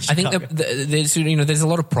animals. I think there's there's a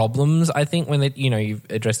lot of problems. I think when they you've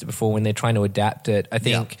addressed it before when they're trying to adapt it. I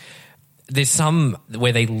think there's some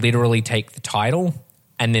where they literally take the title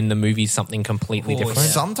and then the movie's something completely different.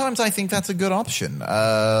 Sometimes I think that's a good option.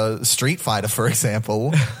 Street Fighter, for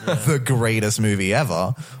example, the greatest movie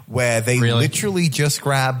ever, where they literally just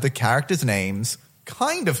grab the characters' names,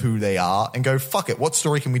 kind of who they are, and go, fuck it, what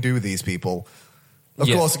story can we do with these people? Of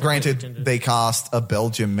course, granted, they cast a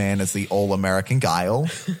Belgian man as the all-American Guile.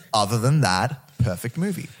 Other than that, perfect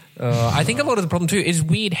movie. I think a lot of the problem too is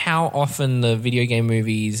weird how often the video game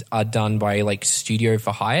movies are done by like studio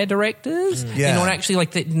for hire directors. Yeah. They're not actually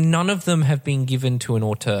like none of them have been given to an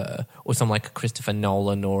auteur or someone like a Christopher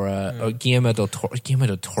Nolan or Guillermo del Toro. Guillermo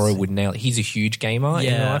del Toro would nail it. He's a huge gamer.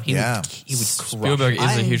 Yeah. He would crush. Spielberg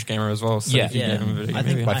is a huge gamer as well. So Yeah. if you give him a video I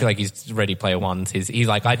think movie. I feel like he's Ready Player One's. He's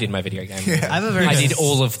like, I did my video game. I have a very I did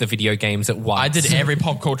all of the video games at once. I did every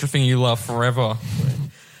pop culture thing you love forever.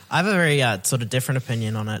 I have a very sort of different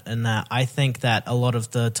opinion on it, in that I think that a lot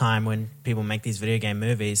of the time when people make these video game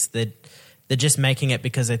movies, they're just making it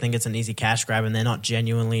because they think it's an easy cash grab, and they're not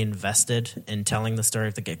genuinely invested in telling the story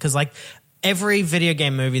of the game. Because like every video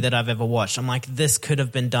game movie that I've ever watched, I'm like, this could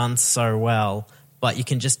have been done so well, but you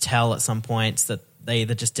can just tell at some points that they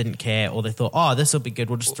either just didn't care, or they thought, oh, this will be good,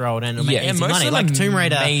 we'll just throw it in and make easy most money. of Like them Tomb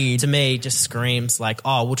Raider made- to me just screams like,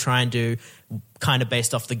 oh, we'll try and do kind of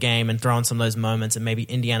based off the game and throw in some of those moments and maybe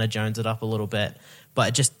Indiana Jones it up a little bit, but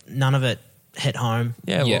it just none of it hit home.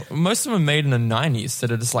 Yeah, Yeah. Well, most of them made in the 90s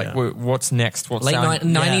that are just like, what's next? What's Late sound-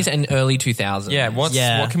 90s and early 2000s. Yeah, what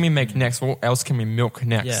can we make next? What else can we milk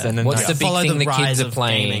next? Yeah. And then What's the big Follow thing the the kids rise are of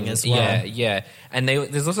playing gaming as well. Yeah, yeah. And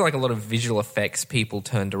there's also like a lot of visual effects people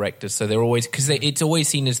turn directors, so they're always because it's always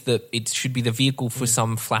seen as it should be the vehicle for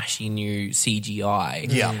some flashy new CGI.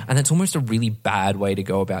 Yeah. and that's almost a really bad way to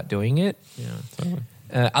go about doing it.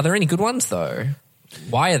 Yeah. Are there any good ones though?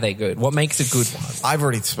 Why are they good? What makes a good one? I've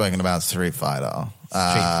already spoken about Street Fighter.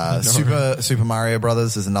 Super Mario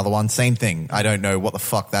Brothers is another one. Same thing. I don't know what the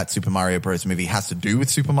fuck that Super Mario Bros. Movie has to do with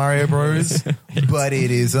Super Mario Bros. but it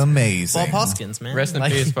is amazing. Bob Hoskins, man. Rest in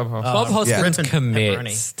Like- peace, Bob Hoskins. Bob Hoskins Rip and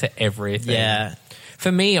commits to everything. Yeah.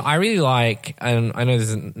 For me, I really like, and I know this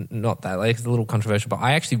is not that, like, it's a little controversial, but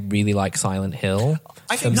I actually really like Silent Hill.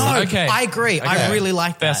 I think No, Okay. I agree. I Okay. really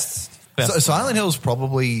like that. Best. So Silent Hill is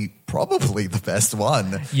probably the best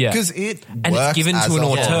one. Yeah. Because it And works it's given as to an a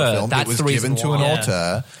horror auteur. film. That's it was the reason given to an why.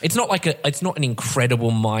 auteur. It's not an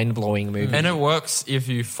incredible, mind-blowing movie. And it works if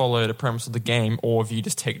you follow the premise of the game, or if you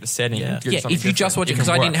just take the setting. Yeah. And do yeah, something if you just different. watch it, It because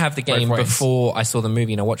can I work didn't have the both game ways. before I saw the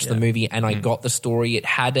movie, and I watched the movie, and I got the story. It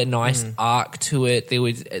had a nice arc to it. There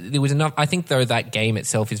was enough. I think though that game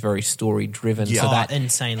itself is very story driven, Yeah. so Oh, that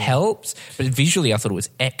insanely. helps. But visually, I thought it was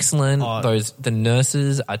excellent. The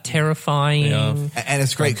nurses are terrifying. Yeah. And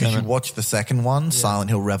it's great because you watch the second one, Silent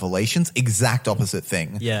Hill Revelations, exact opposite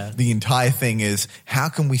thing. Yeah. The entire thing is, how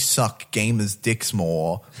can we suck gamers' dicks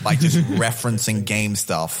more by just referencing game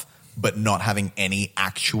stuff, but not having any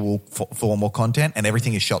actual formal content? And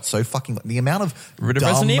everything is shot so fucking... The amount of Rid of dumb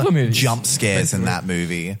Resident Evil movies. jump scares in that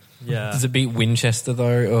movie. Yeah. Does it beat Winchester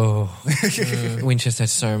though? Oh, Winchester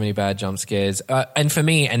has so many bad jump scares. And for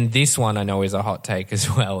me, and this one I know is a hot take as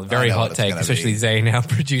well. Very I know hot what it's take, gonna especially be. Zane, our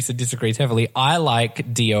producer, disagrees heavily. I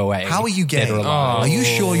like DOA. How are you gay? Dead or Alive. Are you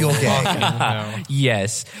sure you're gay?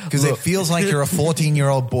 Yes. Because it feels like you're a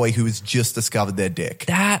 14-year-old boy who has just discovered their dick.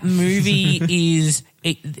 That movie is...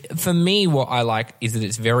 for me, what I like is that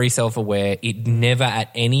it's very self-aware. It never at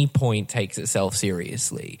any point takes itself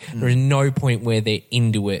seriously. There is no point where they're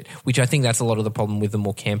into it, which I think that's a lot of the problem with the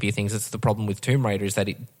more campier things. It's the problem with Tomb Raider is that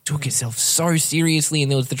it took itself so seriously, and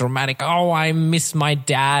there was the dramatic, oh, I miss my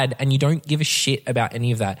dad, and you don't give a shit about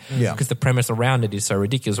any of that Yeah. because the premise around it is so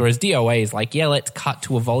ridiculous. Whereas DOA is like, yeah, let's cut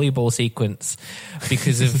to a volleyball sequence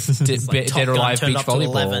because of like Top Dead or Gun Alive turned beach up to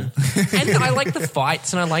volleyball. 11. And I like the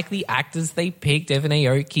fights, and I like the actors they picked, Evan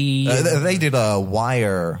Aoki. They did a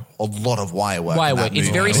lot of wire work. Why in that work? It's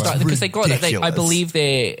movie. very because they got. I ridiculous. believe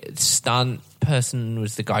their stunt person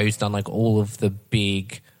was the guy who's done like all of the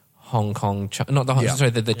big Hong Kong,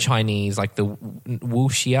 the Chinese, like the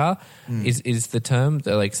wuxia is the term.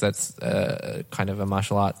 Like so that's kind of a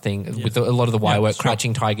martial art thing with a lot of the wire work,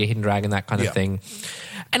 Crouching Tiger, Hidden Dragon, that kind of thing.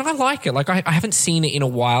 And I like it. Like I haven't seen it in a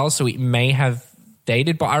while, so it may have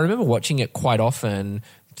dated, but I remember watching it quite often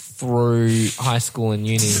through high school and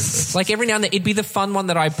uni. Like every now and then, it'd be the fun one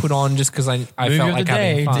that I put on just because I Movie felt of like the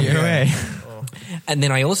day, having fun. DOA. And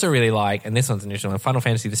then I also really like, and this one's initial, Final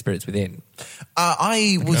Fantasy: The Spirits Within.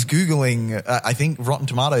 I was Googling, I think, Rotten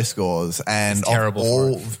Tomato scores, and It's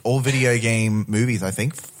terrible of all video game movies, I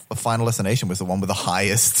think Final Destination was the one with the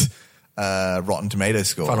highest Rotten Tomato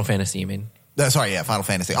score. Final Fantasy, you mean? Final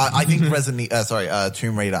Fantasy. I think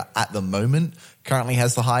Tomb Raider at the moment currently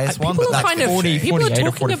has the highest one. People But are that's kind of 40, people are 48 or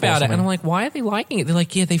talking 44 about it, something. and I'm like, why are they liking it? They're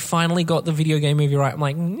like, yeah, they finally got the video game movie right. I'm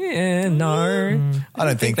like, yeah, no, I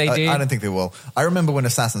don't think they did. I don't think they will. I remember when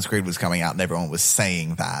Assassin's Creed was coming out and everyone was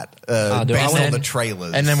saying that do based I? on the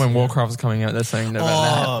trailers. And then when Warcraft was coming out, they're saying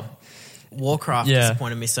about that. Warcraft Yeah.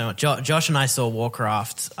 disappointed me so much. Josh and I saw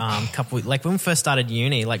Warcraft like when we first started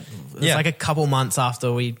uni. Like it was Yeah. like a couple months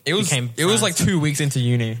after we became. It was like friends. 2 weeks into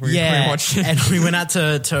uni. We Yeah, watched it. and we went out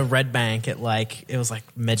to Red Bank at it was like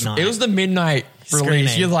midnight. It was the midnight release,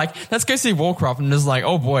 Screaming. you're like, let's go see Warcraft, and it's like,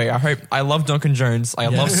 oh boy, I love Duncan Jones, I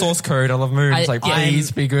love Source Code, I love Moon. It's like,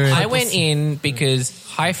 please be good. I went in because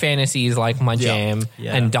high fantasy is like my jam,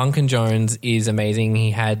 and Duncan Jones is amazing.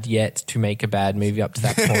 He had yet to make a bad movie up to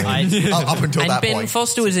that point. Up until and that Ben point.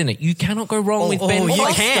 Foster was in it. You cannot go wrong with Ben you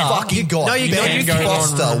Foster. can. Fucking God. No, you Ben can't. go wrong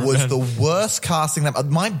Foster with was the worst casting.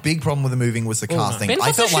 My big problem with the movie was the casting. Ben I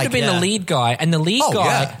Foster felt should like have been the lead guy, and the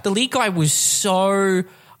lead guy was so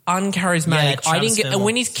uncharismatic. Yeah, I didn't get. Travis And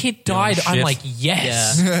when his kid died, I'm shit. like,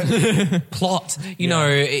 yes, plot. You know,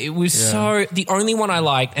 it was so. The only one I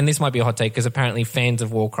liked, and this might be a hot take because apparently fans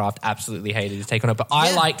of Warcraft absolutely hated his take on it, but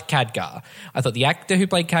I liked Khadgar. I thought the actor who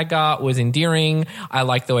played Khadgar was endearing. I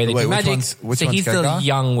liked the way they do magic. Which so one's he's Khadgar? the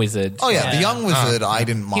young wizard. Oh yeah, the young wizard. I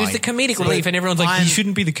didn't mind. He was the comedic relief, and everyone's like, he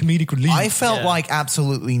shouldn't be the comedic relief. I felt like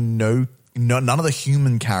absolutely none of the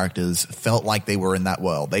human characters felt like they were in that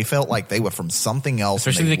world. They felt like they were from something else.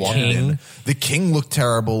 and Especially they the wandered king. in. The king looked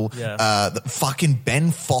terrible. Yeah. The fucking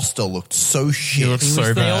Ben Foster looked so shit. looked so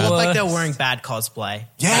They bad. all looked like they were wearing bad cosplay.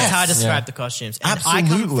 Yes. That's how I describe Yeah. the costumes. And I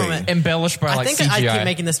come Absolutely. from it. Embellished by I like think CGI. I keep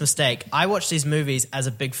making this mistake. I watch these movies as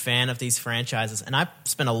a big fan of these franchises, and I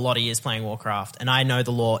spent a lot of years playing Warcraft, and I know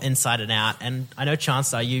the lore inside and out. And I know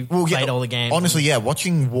Chancellor, you played all the games. Honestly,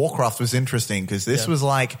 watching Warcraft was interesting because this was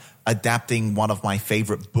like adapting one of my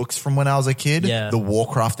favorite books from when I was a kid, the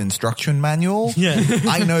Warcraft instruction manual. Yeah.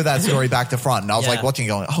 I know that story back to front, and I was like watching it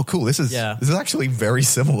going, oh cool, this is actually very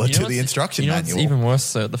similar to the instruction manual. It's even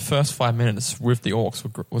worse. The first 5 minutes with the orcs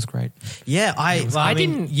was great. Yeah, I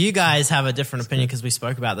mean, you guys have a different opinion because we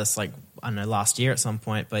spoke about this, like, I don't know, last year at some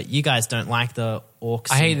point, but you guys don't like the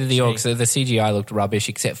orcs. I hated the orcs. The CGI looked rubbish,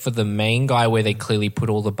 except for the main guy where they clearly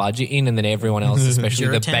put all the budget in, and then everyone else, especially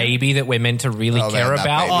the Juratan? baby that we're meant to really Oh, care man, that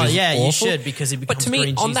about. baby. Oh, was yeah, you awful. should, because he becomes But to me,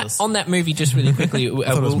 Green on Jesus. that movie, just really quickly,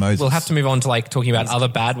 thought it was Moses. we'll have to move on to like talking about other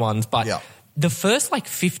bad ones. But Yeah. the first like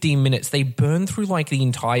 15 minutes, they burn through like the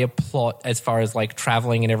entire plot as far as like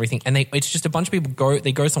traveling and everything, and it's just a bunch of people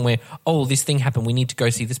go somewhere. Oh, this thing happened. We need to go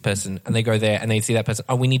see this person, and they go there and they see that person.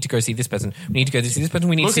 Oh, we need to go see this person. We need to go see this person.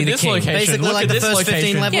 We need Look to see at the this king. location. Basically, Look like at the this first 15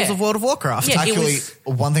 location. levels Yeah. of World of Warcraft. Yeah. Actually,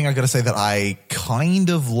 one thing I got to say that I kind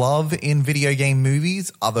of love in video game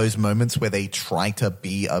movies are those moments where they try to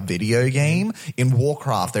be a video game. In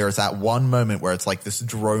Warcraft, there is that one moment where it's like this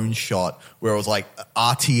drone shot where it was like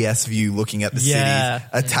RTS view looking at the cities,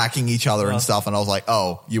 attacking each other and stuff. And I was like,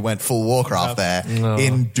 oh, you went full Warcraft there.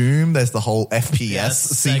 In Doom, there's the whole FPS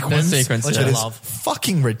sequence, Sequence, that yeah. is love.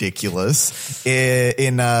 fucking ridiculous.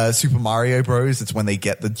 In Super Mario Bros, it's when they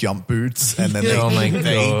get the jump boots and then Oh my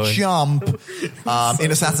they God. jump.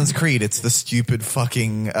 In Assassin's Creed, it's the stupid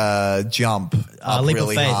fucking jump up Leap of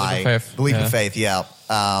really Faith. high. Leap of Faith. Leap Yeah. of Faith, yeah.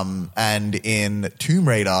 And in Tomb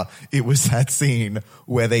Raider, it was that scene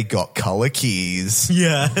where they got color keys.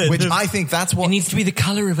 Yeah. Which I think that's what It needs to be the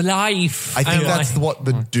color of life. I think I'm that's like- what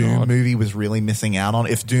the Doom movie was really missing out on.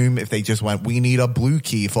 If they just went, we need a blue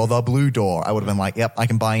key for the blue door, I would have been like, yep, I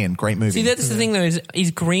can buy in. Great movie. See, that's the thing though.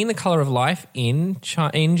 Is green the color of life in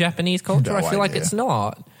Japanese culture? No I feel like idea. it's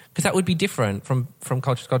not, because that would be different from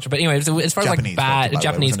culture to culture. But anyway, so as far Japanese as like bad culture, by the way,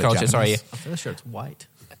 Japanese wasn't it culture, sorry, Japanese? I'm fairly sure it's white.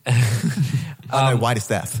 no, white is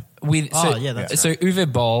death. So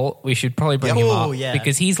Uwe Boll, we should probably bring him Oh, up yeah.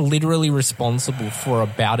 because he's literally responsible for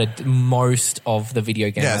about most of the video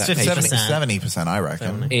game Yeah, adaptations. 70%, I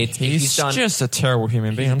reckon. If He's he's done just a terrible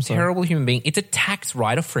human being. I'm a sorry. terrible human being. It's a tax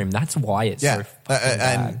write-off for him. That's why it's Yeah, so fucking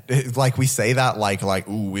bad. and like we say that like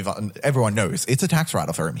ooh, everyone knows it's a tax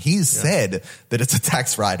write-off for him. He's said that it's a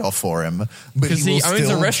tax write-off for him, but 'Cause he will owns a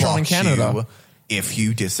still restaurant in box Canada. you if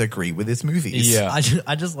you disagree with his movies. Yeah.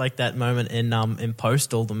 I just like that moment in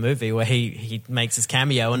Postal, the movie, where he makes his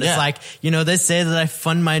cameo, and Yeah. it's like, they say that I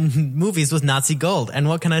fund my movies with Nazi gold, and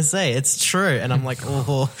what can I say? It's true, and I'm like,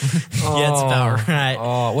 yeah, it's about right.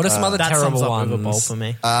 Oh, what are some other that terrible sums up ones? Uwe Boll for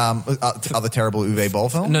me. Other terrible Uwe Boll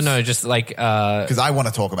films. No, just like Because I want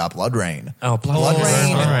to talk about Blood Rain. Oh, Blood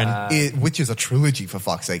Blood Rain, which is a trilogy for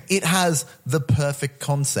fuck's sake. It has the perfect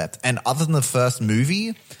concept, and other than the first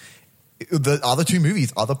movie, the other two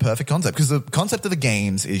movies are the perfect concept, because the concept of the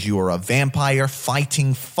games is you are a vampire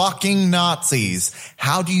fighting fucking Nazis.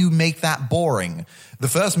 How do you make that boring? The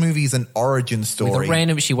first movie is an origin story. with a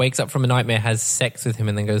random, she wakes up from a nightmare, has sex with him,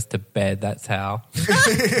 and then goes to bed. That's how.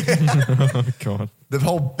 God. The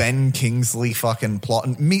whole Ben Kingsley fucking plot.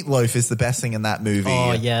 And Meatloaf is the best thing in that movie.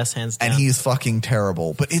 Oh yes, hands down. And he's fucking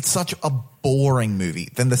terrible. But it's such a boring movie.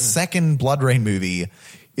 Then the second Blood Rain movie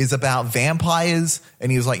is about vampires, and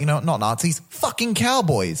he was like, not Nazis, fucking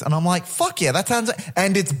cowboys. And I'm like, fuck yeah, that sounds...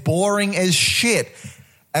 And it's boring as shit.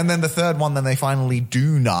 And then the third one, then they finally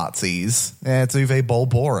do Nazis. Yeah, it's Uwe Boll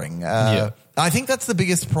boring. I think that's the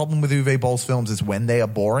biggest problem with Uwe Boll's films is when they are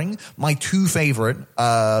boring. My two favorite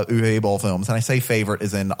Uwe Boll films, and I say favorite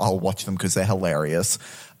as in I'll watch them because they're hilarious,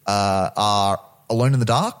 are Alone in the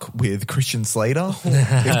Dark with Christian Slater.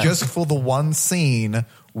 It's just for the one scene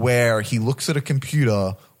where he looks at a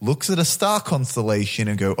computer, looks at a star constellation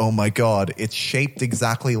and go, oh my God, it's shaped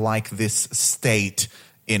exactly like this state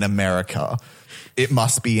in America. It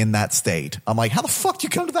must be in that state. I'm like, how the fuck do you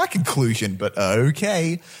come to that conclusion? But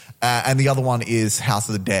okay. And the other one is House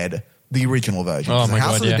of the Dead, the original version. Oh my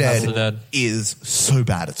House God, of the House Dead of the Dead is so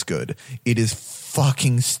bad it's good. It is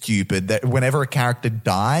fucking stupid that whenever a character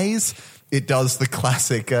dies, it does the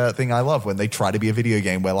classic thing I love when they try to be a video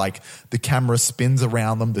game where like the camera spins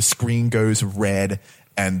around them, the screen goes red,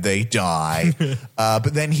 and they die.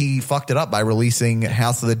 But then he fucked it up by releasing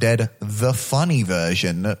House of the Dead, the funny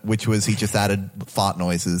version, which was he just added fart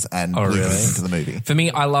noises and bloopers into the movie. For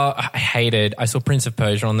me, I hated. I saw Prince of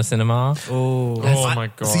Persia on the cinema. Oh my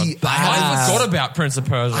God. See, I forgot about Prince of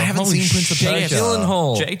Persia. I haven't Holy seen Prince of shit.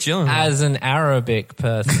 Persia. Jake Gyllenhaal. As an Arabic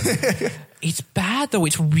person. It's bad though.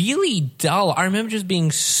 It's really dull. I remember just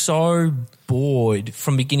being so bored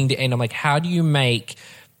from beginning to end. I'm like, how do you make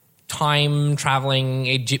time traveling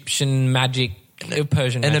Egyptian magic,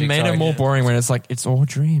 Persian And magic? it made it more boring when it's like, it's all a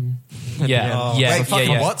dream. Yeah. Wait,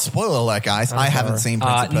 fucking what? Spoiler alert, guys. I haven't seen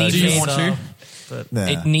Prince of Need Persia. Do you for want to?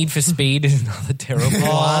 Nah. Need for Speed is another terrible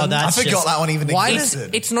one. I forgot that one even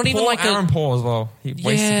existed. It's not even Paul like Aaron a... Paul as well. He wasted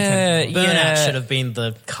Yeah, potential. Burnout yeah. should have been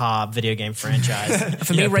the car video game franchise.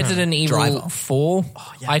 For me, Resident Evil Driver. 4,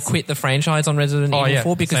 I quit the franchise on Resident Evil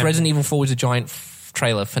 4 because same. Resident Evil 4 was a giant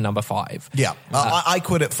trailer for number 5. Yeah, I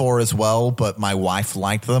quit at 4 as well, but my wife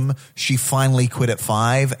liked them. She finally quit at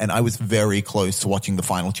 5, and I was very close to watching the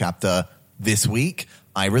final chapter this week.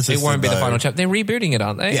 I resisted. It won't be the though. final chapter. They're rebooting it,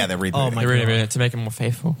 aren't they? Yeah, they're rebooting. Oh my They're really doing it to make it more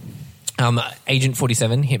faithful. Agent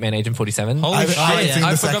 47, Hitman Agent 47. Holy I shit. haven't seen the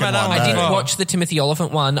I forgot second about that one, one. I didn't no. watch the Timothy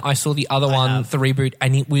Oliphant one. I saw the other one, have. the reboot,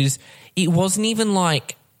 and it wasn't even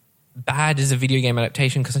like bad as a video game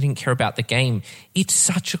adaptation because I didn't care about the game. It's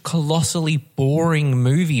such a colossally boring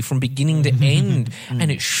movie from beginning to end, and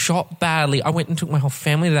it shot badly. I went and took my whole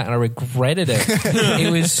family to that, and I regretted it. It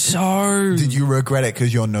was so... Did you regret it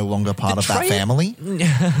because you're no longer part of that family?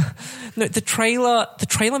 No, the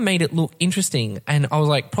trailer made it look interesting, and I was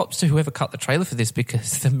like, props to whoever cut the trailer for this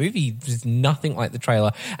because the movie was nothing like the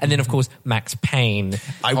trailer. And then, of course, Max Payne.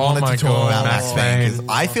 I wanted my to talk God, about Max Max Payne because Payne.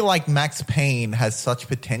 I feel like Max Payne has such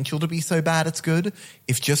potential to be so bad it's good.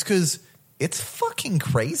 If just because it's fucking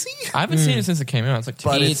crazy. I haven't seen it since it came out. It's like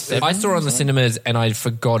But I saw it on the cinemas and I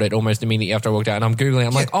forgot it almost immediately after I walked out. And I'm Googling.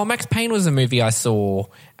 I'm like, oh, Max Payne was a movie I saw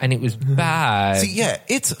and it was bad. See, yeah,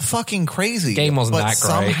 it's fucking crazy. Game wasn't but that great.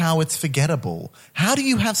 somehow it's forgettable. How do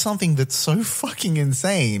you have something that's so fucking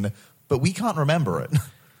insane, but we can't remember it?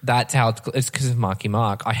 That's how it's because of Marky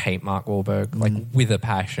Mark. I hate Mark Wahlberg like with a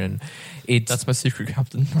passion. That's my secret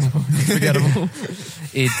captain. Forgettable.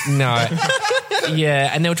 Yeah,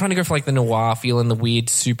 and they were trying to go for like the noir feel and the weird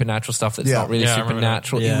supernatural stuff that's Yeah. not really Yeah, I remember that.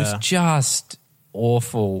 supernatural. It was Yeah. just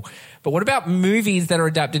awful. But what about movies that are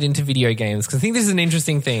adapted into video games? Because I think this is an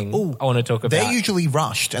interesting thing I want to talk about. They're usually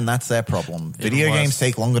rushed, and that's their problem. Video worse. games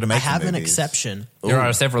take longer to make. I have than an movies. exception. There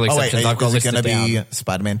are several exceptions. I've got is it listed going to down. be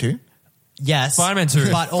Spider-Man 2? Yes. Spider-Man 2 is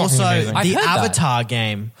But fucking also, amazing. I've the heard that. Avatar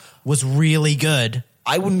game was really good.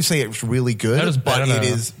 I wouldn't say it's really good, That is but better. it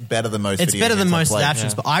is better than most. It's video better than games I've most played.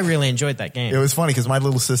 adaptations, but I really enjoyed that game. It was funny because my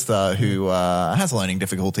little sister, who has learning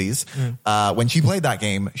difficulties, when she played that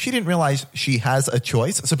game, she didn't realize she has a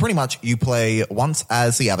choice. So pretty much you play once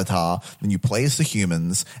as the Avatar, then you play as the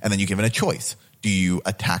humans, and then you're given a choice. Do you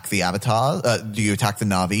attack the Avatar? Do you attack the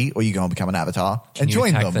Na'vi, or you go and become an Avatar and you join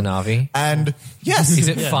attack them? the Na'vi? And yes, Is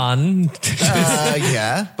it fun?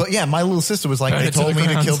 yeah, but yeah, my little sister was like, Burn they it to told the me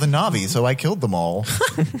to ground. kill the Na'vi, so I killed them all.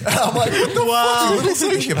 And I'm like, what the fuck, you little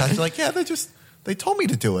sociopath? She's like, yeah, they told me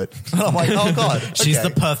to do it. And I'm like, oh god, She's okay.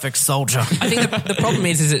 the perfect soldier. I think the problem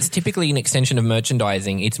is it's typically an extension of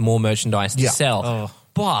merchandising. It's more merchandise to Yeah. sell. Oh.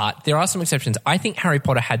 But there are some exceptions. I think Harry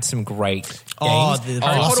Potter had some great games. Oh, the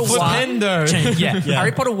Harry Potter Flipendo. 1, yeah,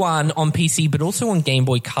 Harry Potter 1 on PC, but also on Game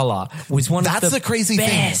Boy Color was one That's of the the crazy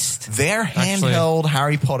best. thing. Their handheld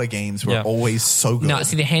Harry Potter games were Yeah. always so good. No,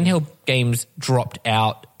 see, the handheld games dropped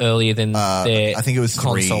out earlier than their I think it was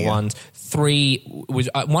console 3. ones. 3 was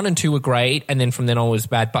 1 and 2 were great, and then from then on was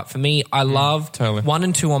bad. But for me, I loved totally. 1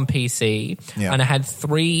 and 2 on PC, Yeah. and I had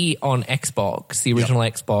 3 on Xbox, the original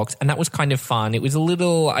Xbox, and that was kind of fun. It was a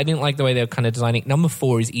little. I didn't like the way they were kind of designing. Number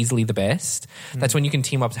 4 is easily the best. That's when you can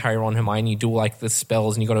team up with Harry, Ron, Hermione. You do like the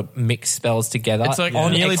spells, and you got to mix spells together. It's like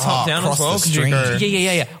on nearly Xbox. top down cross as well. the 'Cause you go- stream.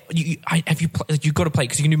 Yeah. You got to play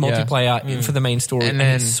because you can do multiplayer for the main story, and, And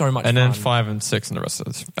then it's so much and fun. then fun. 5 and 6 and the rest of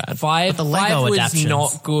it's bad. Five, But the Lego five was adaptions.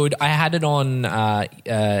 not good. I had it on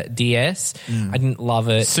DS. I didn't love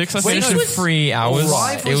it. 6 I Wait, finished in was- 3 hours.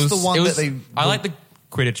 Five was the one that they- I like the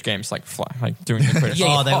Quidditch games, like doing the Quidditch.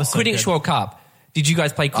 Yeah, Oh, that was so Quidditch good. World Cup. Did you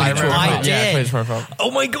guys play Quidditch World I Cup? did. Yeah, Quidditch World Cup.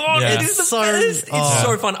 Oh my god, Yeah. it is the So- best. It's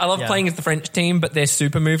so fun. I love Yeah. playing as the French team, but their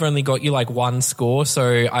super move only got you like 1 score.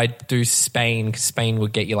 So I do Spain because Spain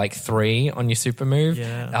would get you like 3 on your super move.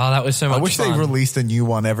 Yeah. Oh, that was so much I wish fun. they released a new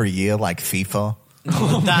one every year, like FIFA.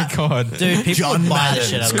 Oh my god. Dude, people John would buy the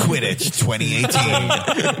shit Madden's out of it. Quidditch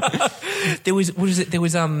 2018. There was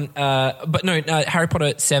but no, Harry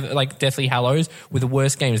Potter 7, like Deathly Hallows, were the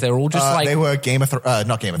worst games. They were all just like they were not Game of Thrones.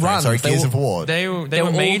 Runs. Sorry, They Gears were- of War. They They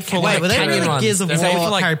were were made all- for wait, like were they Canyon really runs. Gears of They were made War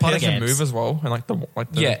for like Harry Potter PS and games? Move as well, and like the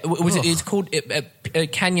yeah, was it? It's called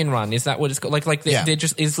Canyon Run. Is that what it's called? Like Yeah. they're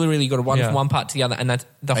just it's literally got to run Yeah. from one part to the other, and that's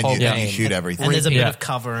the and whole you, game. you shoot everything. And there's a bit Yeah. of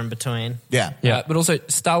cover in between. yeah. Yeah. But also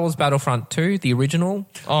Star Wars Battlefront 2, the original,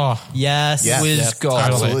 Oh, Yes. Yes. was Yes,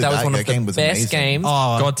 God. absolutely. That was That one of game the was best amazing. games.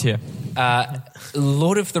 Oh, God tier.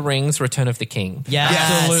 Lord of the Rings: Return of the King. yes.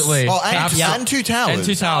 Absolutely. Oh, and, Absolutely. and Two Towers. And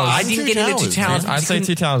Two Towers. I didn't get into Two Towers. I'd say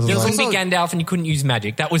Two Towers as You well. couldn't be Gandalf and you couldn't use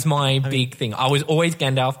magic. That was my big thing. I was always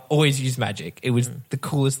Gandalf, always use magic. It was the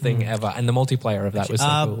coolest thing ever, and the multiplayer of that was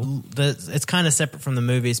so cool. It's kind of separate from the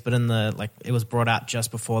movies, but in the it was brought out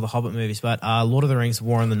just before the Hobbit movies. But Lord of the Rings: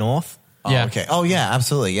 War in the North. Oh, Yeah. okay. Oh, yeah,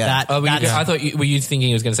 absolutely. Yeah. That- I thought were you thinking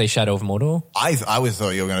he was going to say Shadow of Mordor? I always thought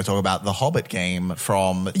you were going to talk about the Hobbit game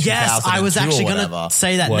from 2002 Yes, I was actually going going to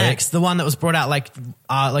say that What? next. The one that was brought out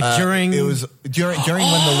during. It was during when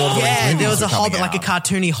the Lord of the Rings Yeah, movies there was were a coming Hobbit, like a out.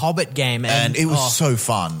 cartoony Hobbit game, and it was so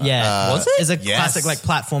fun. Yeah, Was it? It's a Yes. classic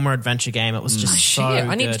platformer adventure game. It was just so Shit,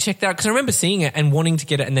 I need to good. check that out because I remember seeing it and wanting to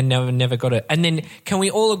get it and then never got it. And then can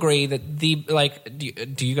we all agree that do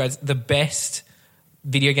you guys the best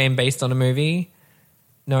video game based on a movie?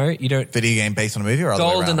 No, you don't. Video game based on a movie or other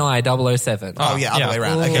way around? GoldenEye 007. Oh, yeah, other way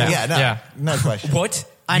around. Okay, Yeah. no question. What?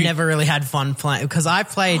 I never really had fun playing because I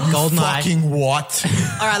played GoldenEye. Fucking what?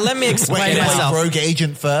 All right, let me Wait, explain you played myself. Rogue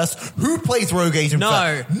Agent first? Who plays Rogue Agent No.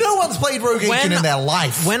 first? No one's played Rogue Agent in their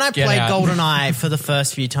life. When I Get played out. GoldenEye for the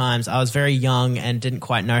first few times, I was very young and didn't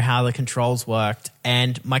quite know how the controls worked.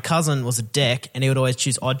 And my cousin was a dick, and he would always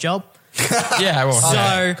choose Oddjob. Yeah, well, So-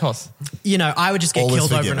 yeah, of course. You know, I would just get All is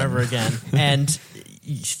killed over and forgiven. over again. And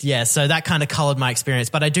yeah, so that kind of colored my experience.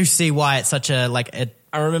 But I do see why it's such a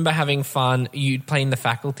I remember having fun. You'd play in the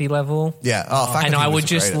faculty level. Yeah. Oh, Faculty and I was would the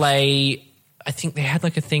just greatest. lay. I think they had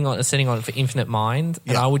like a setting on it for Infinite Mind,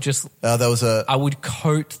 and Yeah. I would just. There was a. I would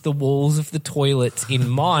coat the walls of the toilets in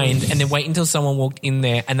mind and then wait until someone walked in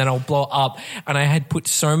there and then I'll blow up. And I had put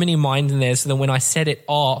so many mines in there so that when I set it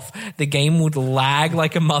off, the game would lag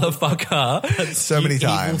like a motherfucker. so many evil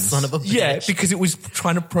times. son of a bitch. Yeah, because it was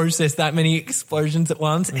trying to process that many explosions at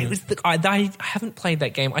once. It was I haven't played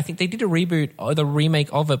that game. I think they did a reboot or the remake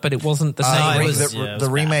of it, but it wasn't the same. it the, was- the, yeah, it was the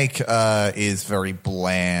bad. remake is very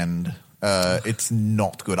bland. It's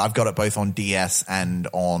not good. I've got it both on DS and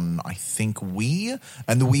on, I think, Wii.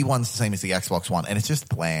 And the Wii one's the same as the Xbox One. And it's just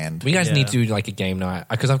bland. We guys Yeah. need to do like a game night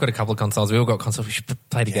because I've got a couple of consoles. We all got consoles. We should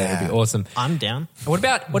play together. It'd be Yeah. awesome. I'm down. What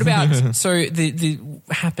about so the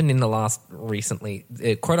happened in the last recently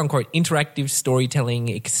quote unquote interactive storytelling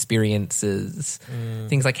experiences,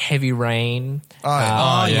 things like Heavy Rain, yeah.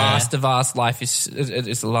 Last of Us, Life is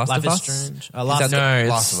The Last Life of is Us. Strange. Is Last that of- the- No,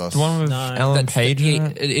 Last it's of Us. the one with No. Ellen that's Page. the-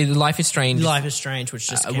 in it? Life is Strange. Life is Strange, which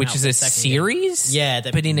just came which out is the a second game. series, Yeah,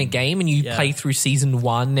 but in a game, and you Yeah. play through season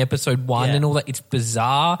 1, episode 1, Yeah. and all that. It's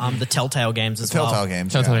bizarre. The Telltale games as well. Telltale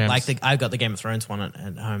games. Telltale yeah. games. Like I've got the Game of Thrones one at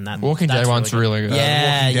home. That Walking that's Dead one's really good.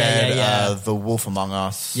 Yeah, Walking yeah, Dead, yeah. The Wolf Among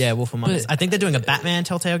Us. Yeah, Wolf Among Us. But- I think they're doing a Batman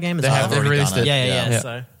Telltale game as They well. have. They've already released done it. it. Yeah. Yeah.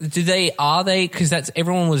 So Are they? Because that's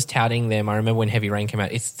everyone was touting them. I remember when Heavy Rain came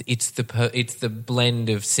out. It's the blend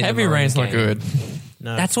of cinema. Heavy Rain's and not game. good.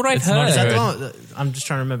 no, That's what I've It's not heard. Is that good. the one? I'm just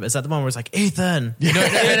trying to remember. Is that the one where it's like Ethan?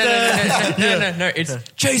 No, it's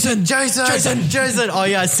Jason. Oh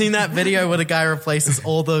yeah, I seen that video where the guy replaces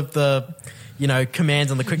all the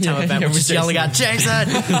commands on the QuickTime event, yeah, which with is yelling out Jason.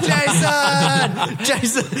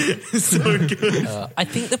 It's so good. I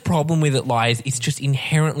think the problem with it lies it's just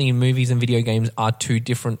inherently in movies and video games are two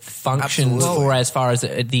different functions Absolutely. for as far as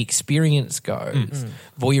the experience goes.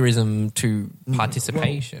 Voyeurism to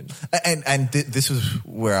participation. And this was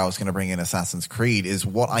where I was going to bring in Assassin's Creed is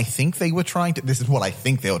what I think they were trying to. This is what I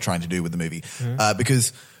think they were trying to do with the movie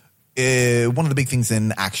because. One of the big things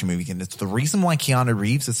in action movies, and it's the reason why Keanu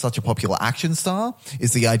Reeves is such a popular action star,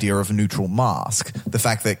 is the idea of a neutral mask. The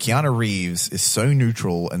fact that Keanu Reeves is so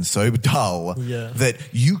neutral and so dull that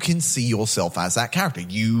you can see yourself as that character.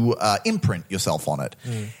 You imprint yourself on it.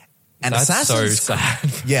 And That's Assassin's so sad.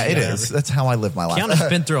 Yeah, it is. That's how I live my life. Keanu's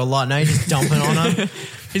been through a lot. Now you're just dumping on him.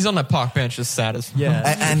 He's on that park bench, just sad as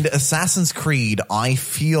And Assassin's Creed, I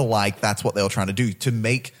feel like that's what they were trying to do, to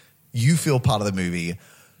make you feel part of the movie.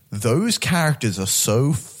 Those characters are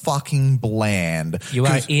so fucking bland. You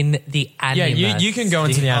are in the Animus. Yeah, you can go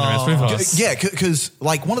into the Animus with us. Yeah, because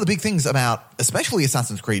like one of the big things about especially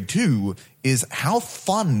Assassin's Creed 2 is how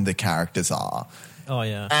fun the characters are. Oh,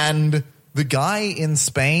 yeah. And the guy in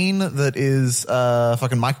Spain that is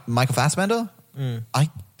fucking Michael Fassbender,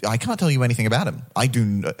 I can't tell you anything about him. I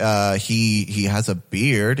do. He has a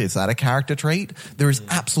beard. Is that a character trait? There is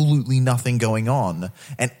absolutely nothing going on,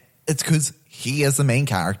 and it's because he, as the main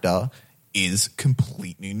character, is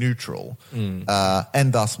completely neutral,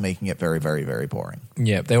 and thus making it very, very, very boring.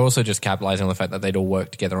 Yeah, they're also just capitalizing on the fact that they'd all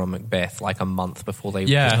worked together on Macbeth like a month before they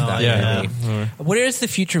Yeah, released that yeah. movie. Where is the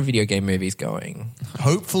future of video game movies going?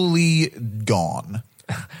 Hopefully gone.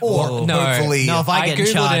 Or No. hopefully... No, if I get in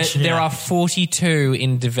Googled charge, it. There yeah. are 42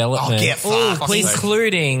 in development. Oh, get fucked.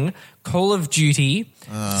 Including Call of Duty,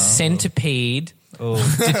 Centipede,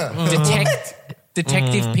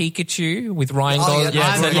 Detective Pikachu with Ryan Gosling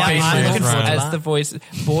I'm looking forward to as that. the voice,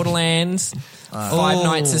 Borderlands, Five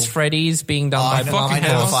Nights as Freddy's being done by I know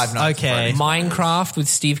Marvel. Five Nights at Okay. Freddy's. Minecraft with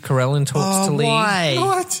Steve Carell in talks to lead. Why?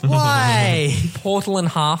 What? Why? Portal and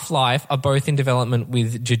Half-Life are both in development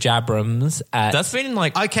with J.J. Abrams at That's been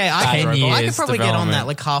like Okay, 10 I could years probably get on development. that,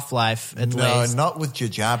 like Half-Life at No, least. not with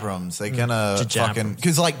J.J. Abrams. They're gonna J.J. fucking... Abrams.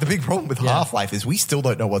 Because like the big problem with Half-Life is we still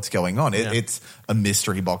don't know what's going on. It's a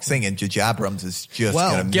mystery box thing, and J.J. Abrams is just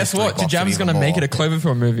gonna Guess mystery what? box Jajam's even going to make it more. a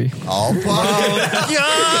Cloverfield movie. Oh, fuck.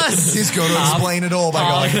 Yes! He's going to explain it all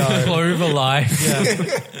by going, no. Clover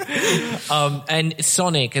Life. And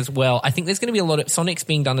Sonic as well. I think there's going to be a lot of Sonic's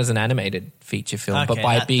being done as an animated feature film, but Okay,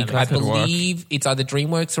 by that big, I makes sense. believe it's either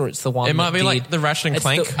DreamWorks or it's the one. It might that be like did- the Ratchet and it's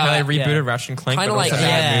Clank, the- how they rebooted yeah. Ratchet and Clank, Kind of but like also that.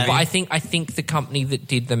 that movie. But I think the company that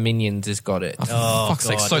did the Minions has got it. Oh, fuck's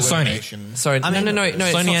sake. God. So Sony. Illumination. So no, mean, no, it's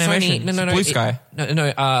Sony not Animation. Sony. No, Blue it- Sky.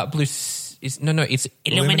 No, Blue. It's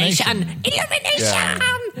Illumination.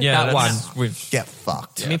 Yeah, that one. that's with Get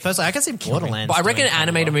fucked. I mean, personally, I can see Borderlands. But I reckon doing quite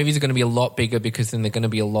animated well. movies are going to be a lot bigger because then they're going to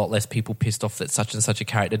be a lot less people pissed off that such and such a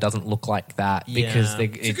character doesn't look like that because Yeah.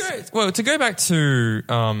 it's to go back to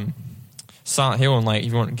Silent Hill and like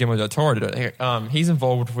if you want Guillermo del Toro to do it, he's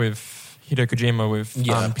involved with Hideo Kojima with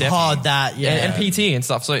Death Oh, that, yeah. and PT and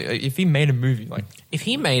stuff. So if he made a movie, like if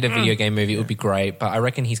he made a video game movie, it would be great. But I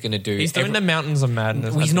reckon he's going to do. he's doing the Mountains of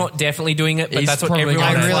Madness. He's not definitely doing it, but He's that's what probably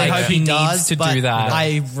everyone gonna I do. really like. hope he needs does to but do that.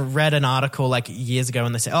 I read an article like years ago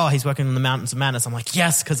and they say, "Oh, he's working on the Mountains of Madness." I'm like,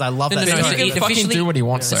 "Yes," because I love that. no, story. he can fucking do what he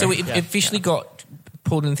wants, So though. it officially got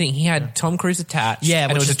pulled in the thing. He had Tom Cruise attached, Yeah,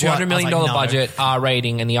 and it which was a is what- $200 million I was like, no. budget, R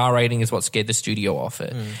rating, and the R rating is what scared the studio off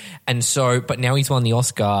it. And so, but now he's won the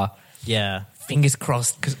Oscar. Yeah, Fingers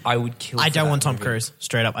crossed, because I would kill. I for don't that want Tom movie. Cruise.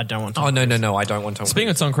 Straight up, I don't want Tom. Oh no, Cruise. no, I don't want Tom. Speaking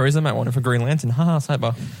Cruise. of Tom Cruise, I might want him for Green Lantern. Haha,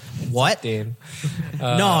 sidebar. What? Damn.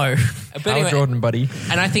 No. But Hal anyway, Jordan, buddy.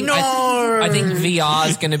 and I think I think VR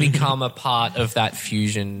is going to become a part of that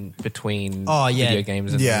fusion between Oh, yeah. video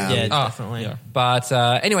games and Yeah. movies. Yeah, definitely. yeah. But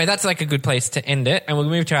anyway, that's like a good place to end it, and we'll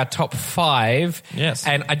move to our top 5. Yes.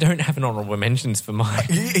 And I don't have an honorable mentions for mine.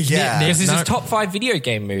 Yeah. Because this No. is top 5 video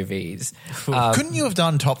game movies. Couldn't you have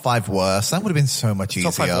done top 5 worst? That would have been so much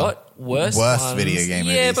easier. Top 5 what? Worst ones? video game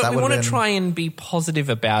movies. Yeah, but That we would want have to been- try and be positive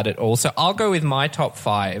about it all. So I'll go with my top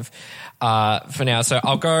 5 for now. So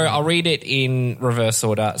I'll read it in reverse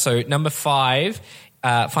order. So number 5,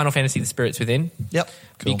 Final Fantasy: The Spirits Within. Yep.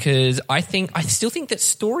 Cool. Because I still think that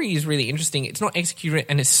story is really interesting. It's not executed,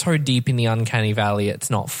 and it's so deep in the uncanny valley.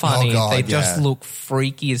 It's not funny. Oh, God, they just yeah. look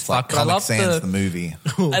freaky as It's like fuck. But I Comic love Sans, the movie.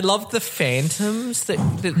 I love the phantoms that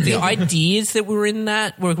the ideas that were in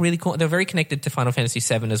that were really cool. They're very connected to Final Fantasy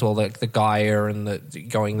VII as well, like the Gaia and the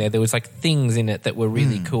going there. There was like things in it that were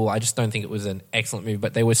really cool. I just don't think it was an excellent movie,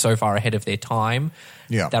 but they were so far ahead of their time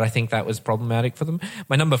that I think that was problematic for them.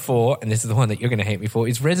 My number 4, and this is the one that you're going to hate me for,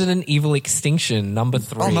 is Resident Evil Extinction, number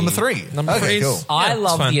 3. Oh, number 3. Number okay, 3 is- cool. I Yeah,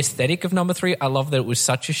 love it's fine. the aesthetic of number 3. I love that it was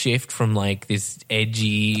such a shift from like this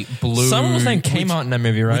edgy blue. Someone was named Kmart in that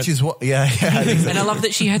movie, right? Which is what, yeah. And I love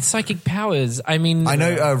that she had psychic powers. I mean, I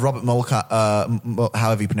know Robert Mulcahy,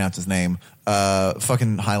 however you pronounce his name,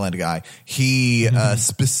 fucking Highlander guy. He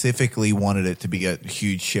specifically wanted it to be a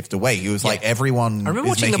huge shift away. He was like, everyone I remember is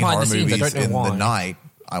watching the making behind horror the scenes. I movies don't know in why. the night.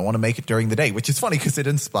 I want to make it during the day, which is funny because it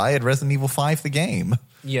inspired Resident Evil 5, the game.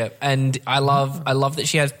 Yeah, and I love that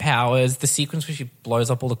she has powers. The sequence where she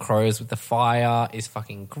blows up all the crows with the fire is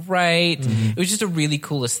fucking great. It was just a really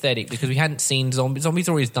cool aesthetic because we hadn't seen zombies. Zombies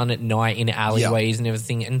always done at night in alleyways and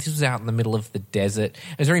everything, and this was out in the middle of the desert.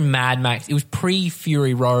 It was very Mad Max. It was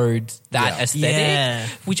pre-Fury Road, that aesthetic,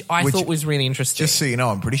 which I thought was really interesting. Just so you know,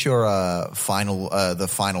 I'm pretty sure the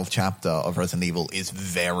final chapter of Resident Evil is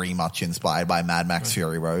very much inspired by Mad Max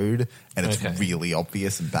Fury Road, and it's really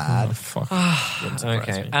obvious and bad.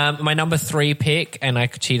 Okay. My number 3 pick, and I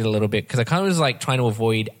cheated a little bit because I kind of was like trying to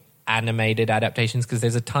avoid animated adaptations because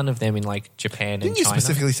there's a ton of them in like Japan and Didn't you China.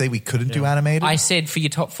 specifically say we couldn't do animated? I said for your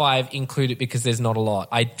top 5, include it because there's not a lot.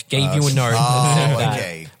 I gave you a note.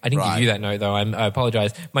 Okay. I didn't give you that note though. I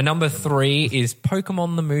apologize. My number 3 is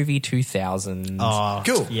Pokemon the movie 2000. Oh,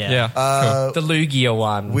 Cool. Yeah. The Lugia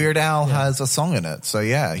one. Weird Al has a song in it, so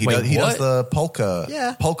yeah, he Wait, does what? the polka.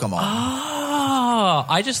 Yeah. Pokemon.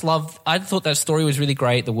 I thought that story was really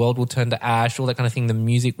great. The world will turn to ash, all that kind of thing. The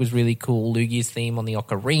music was really cool. Lugia's theme on the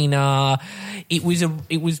ocarina. It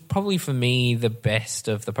was probably for me the best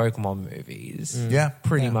of the Pokemon movies. Yeah.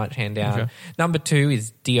 Pretty much hand down. Number 2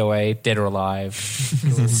 is DOA, Dead or Alive.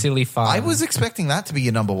 It's silly fun. I was expecting that to be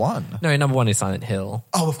your number 1. No, number 1 is Silent Hill.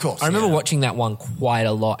 Oh, of course. I remember watching that one quite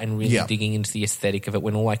a lot and really digging into the aesthetic of it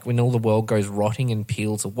when all the world goes rotting and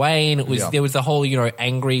peels away, and it was there was the whole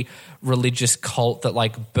angry religious cult that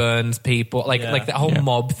like burns people, like that whole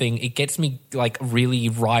mob thing. It gets me like really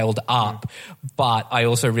riled up, but I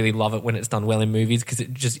also really love it when it's done well in movies because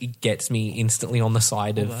it gets me instantly on the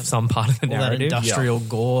side of some part of the All that narrative. industrial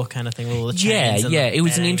gore kind of thing with all the Yeah, chains and yeah. the It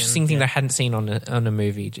was an bedding interesting and- thing that I hadn't seen on a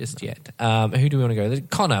movie just yet. Who do we want to go?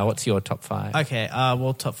 Connor, what's your top 5? Okay,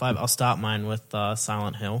 well, top 5. I'll start mine with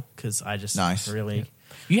Silent Hill because I just really...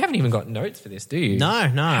 You haven't even got notes for this, do you? No.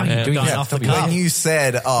 How are you doing Going that? off the When cuff. When you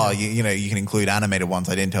said, you can include animated ones,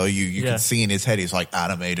 I didn't tell you. You could see in his head, he's like,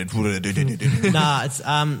 animated. Nah, it's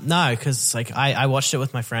no, because like I watched it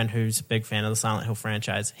with my friend who's a big fan of the Silent Hill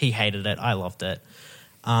franchise. He hated it. I loved it.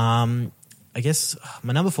 I guess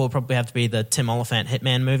my number 4 would probably have to be the Tim Oliphant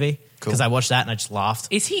Hitman movie because I watched that and I just laughed.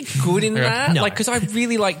 Is he good in that? No. Like, because I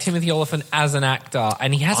really like Timothy Oliphant as an actor,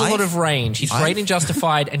 and he has a lot of range. He's great in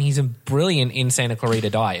Justified, and he's brilliant in Santa Clarita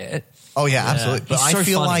Diet. Oh, yeah, absolutely. But He's I so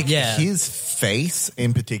feel funny. like his face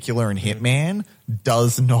in particular in Hitman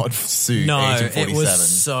does not suit Agent 47. It was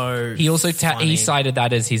so. He also funny. he cited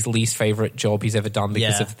that as his least favorite job he's ever done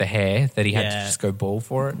because Yeah. of the hair, that he had to Yeah. just go bald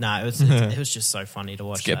for it. No, it was just so funny to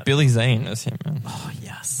watch. Get that. Billy Zane as him, man. Oh,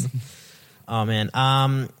 yes. Oh man.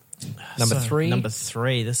 Number 3? Number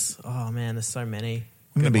 3. Oh man, there's so many.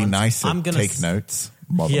 I'm going to be nice I'm and gonna take notes,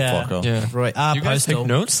 Yeah. motherfucker. Yeah. Right. You guys Postal. take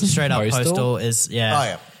notes? Straight up Postal? Postal is Oh,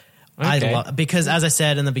 yeah. I Okay. love because as I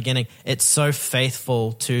said in the beginning, it's so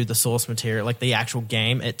faithful to the source material, like the actual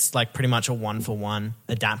game. It's like pretty much a 1-for-1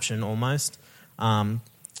 adaptation almost.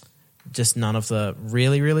 Just none of the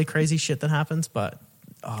really, really crazy shit that happens. But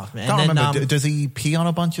oh man, Can't and remember. then, Does he pee on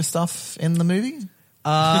a bunch of stuff in the movie?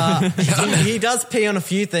 he does pee on a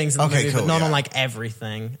few things in the Okay, movie, cool, but not yeah. on like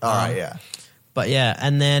everything. All right, yeah. But yeah,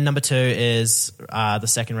 and then number 2 is the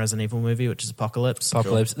second Resident Evil movie, which is Apocalypse.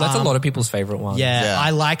 Apocalypse. That's a lot of people's favorite one. Yeah, Yeah.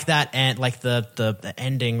 I like that, and like the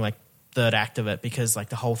ending, like third act of it, because like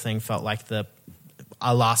the whole thing felt like the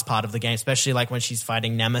last part of the game, especially like when she's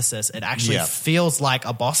fighting Nemesis. It actually feels like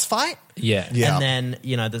a boss fight. Yeah. Yeah. And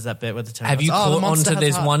then there's that bit with the Have you caught on to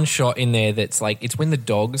there's one? one shot in there that's like, it's when the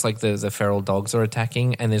dogs, like the feral dogs are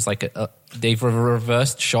attacking, and there's like they've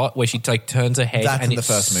reversed shot where she like turns her head. That's and in the it's-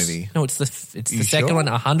 first movie. No, it's the You second sure? one.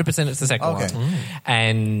 100% it's the second Okay. one.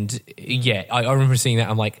 And yeah, I remember seeing that.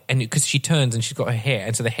 I'm like, and because she turns and she's got her hair,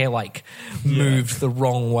 and so the hair like moved the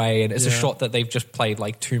wrong way, and it's a shot that they've just played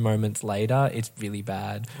like 2 moments later. It's really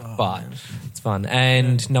bad, but it's fun.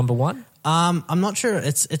 And number 1. I'm not sure.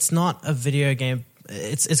 It's not a video game.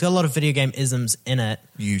 It's got a lot of video game isms in it.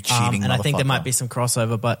 You cheating and I think there motherfucker. might be some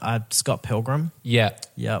crossover. But Scott Pilgrim. Yeah.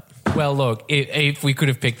 Yep. Well, look, if we could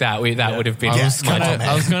have picked that, that would have been. I was my top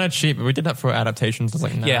gonna cheat, but we did that for adaptations. I was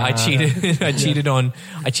like, nah. Yeah, I cheated. I cheated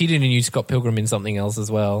and used Scott Pilgrim in something else as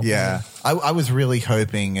well. Yeah. I was really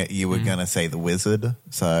hoping you were going to say The Wizard,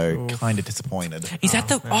 so kind of disappointed. Is that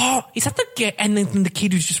and then the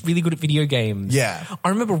kid who's just really good at video games? Yeah. I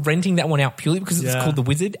remember renting that one out purely because it was called The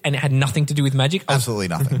Wizard and it had nothing to do with magic. I was Absolutely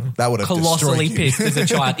nothing. That would have colossally destroyed you. pissed as a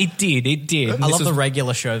child. It did. I love the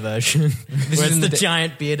regular show version, where is it's in the the-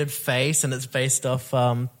 giant bearded face, and it's based off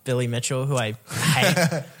Billy Mitchell, who I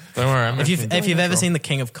hate. Don't worry. I'm if you've ever seen the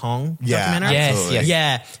King of Kong Yeah, documentary, absolutely.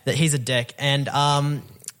 yeah, that he's a dick, and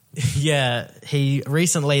he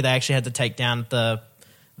recently they actually had to take down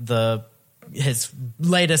the his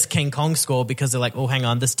latest King Kong score because they're like, oh, hang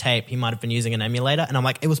on, this tape, he might have been using an emulator. And I'm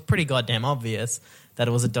like, it was pretty goddamn obvious that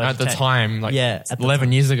it was a dodgy At the tape. time, like Yeah, at the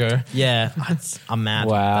 11 years ago. Yeah, I'm mad.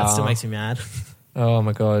 Wow. That still makes me mad. Oh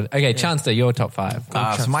my god. Okay, Chancellor, your top 5.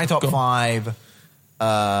 So my top 5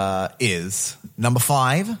 is number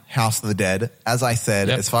 5, House of the Dead. As I said,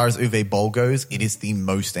 Yep. as far as Uwe Boll goes, it is the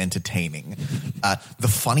most entertaining. The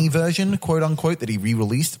funny version, quote unquote, that he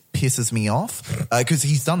re-released pisses me off because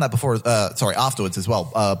he's done that before. Afterwards as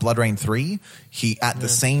well. Blood Rain 3. He at the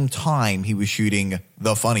same time he was shooting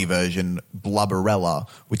the funny version, Blubberella,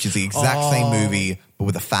 which is the exact same movie but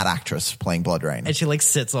with a fat actress playing Blood Rain. And she like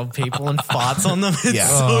sits on people and farts on them. It's Yeah.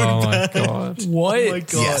 so Oh my bad. god. What? Oh my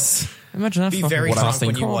God. Yes. Imagine that. Be fucking very drunk casting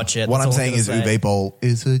when you call. watch it. What That's I'm all saying is gonna say. Uwe Boll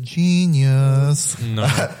is a genius. No.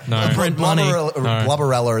 Print money.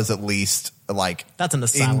 Blubberella is at least like That's an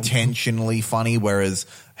asylum. intentionally funny, whereas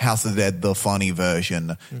House of the Dead, the funny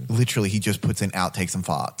version, literally he just puts in outtakes and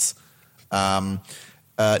farts.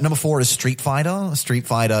 Number 4 is Street Fighter. Street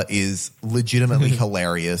Fighter is legitimately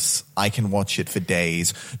hilarious. I can watch it for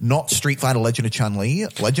days. Not Street Fighter Legend of Chun-Li.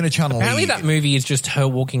 Legend of Chun-Li. Apparently that movie is just her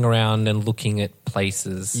walking around and looking at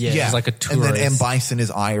places. Yeah. She's like a And tourist. then M. Bison is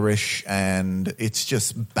Irish, and it's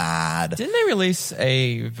just bad. Didn't they release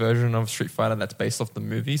a version of Street Fighter that's based off the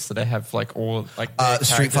movie? So they have like all like their Street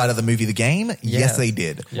characters? Fighter, the movie, the game? Yes, Yes. they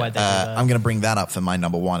did. Why'd they do that? I'm going to bring that up for my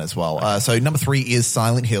number 1 as well. So number 3 is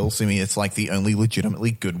Silent Hill. Assuming it's like the only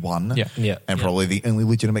legitimately good one. Yeah. Yeah. And probably the only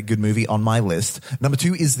legitimate good movie on my list. Number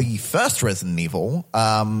 2 is the first Resident Evil.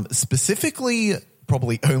 Specifically,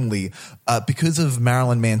 probably only because of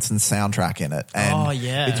Marilyn Manson's soundtrack in it. And Oh,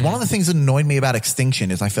 yeah. it's one of the things that annoyed me about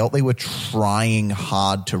Extinction is I felt they were trying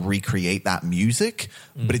hard to recreate that music,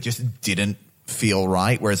 but it just didn't feel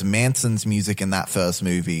right. Whereas Manson's music in that first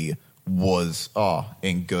movie was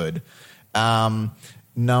good.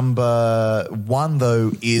 Number 1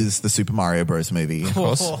 though is the Super Mario Bros. Movie. Of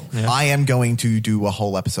course. Yeah. I am going to do a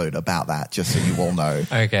whole episode about that, just so you all know.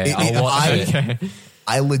 Okay, I'll watch it.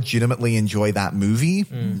 I legitimately enjoy that movie,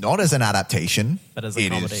 not as an adaptation, But as a It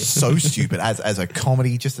comedy. is so stupid as a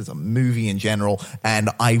comedy, just as a movie in general. And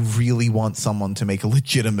I really want someone to make a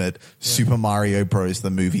legitimate Super Mario Bros. The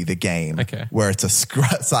movie, the game, Okay. where it's a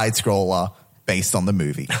side scroller based on the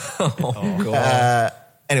movie.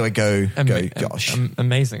 Anyway, go, Josh.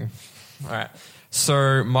 Amazing. All right.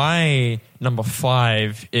 So my number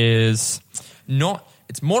 5 is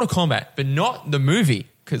it's Mortal Kombat, but not the movie.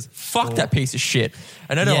 Because fuck that piece of shit.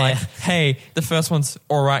 I know they're Yeah. like, hey, the first one's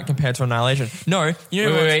all right compared to Annihilation. No, you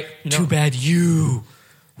know what? You know- Too bad you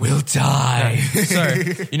will die. So,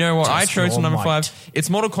 you know what I Just chose for your number might. 5? It's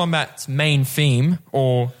Mortal Kombat's main theme,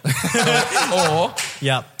 or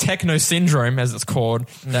Yep. Techno Syndrome, as it's called,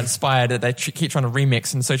 that inspired it. They keep trying to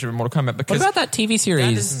remix in search of Mortal Kombat What because about that TV that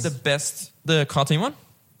series? is the best, the cartoon one.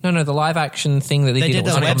 No, the live action thing that they, They did. did It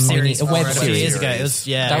was the like web a mini- series a web a few series. years ago. It was,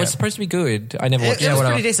 That was supposed to be good. I never watched It it. was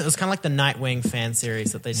Whatever. pretty decent. It was kind of like the Nightwing fan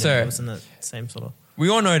series that they did. So- It was in the same sort of. We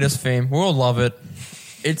all know this theme. We all love it.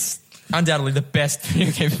 It's undoubtedly the best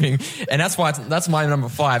video game theme, and that's why that's my number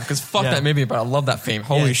 5. Because fuck Yeah. that movie, but I love that theme.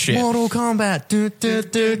 Holy shit! Mortal Kombat.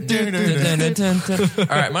 All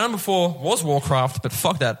right, my number 4 was Warcraft, but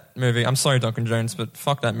fuck that movie. I'm sorry, Duncan Jones, but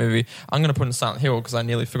fuck that movie. I'm going to put in Silent Hill because I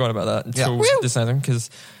nearly forgot about that until Yeah. this season because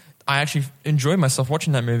I actually enjoyed myself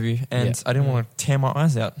watching that movie and Yeah. I didn't want to tear my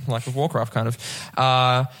eyes out like with Warcraft kind of.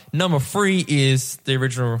 Number 3 is the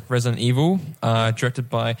original Resident Evil, directed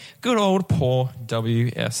by good old Paul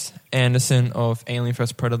W.S. Anderson of Alien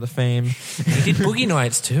vs. Predator fame. He did Boogie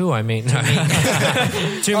Nights too. I mean,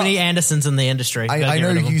 Too many Andersons in the industry. Gotta I get know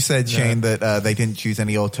rid of them. you said, Shane, that they didn't choose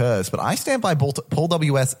any auteurs, but I stand by Paul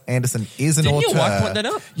W.S. Anderson is an Didn't auteur. your wife point that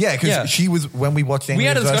out? Yeah, because Yeah. she was, when we watched We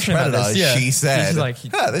had a Alien vs. discussion about Predator, this, yeah. she said, She's like,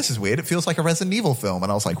 this is weird. It feels like a Resident Evil film.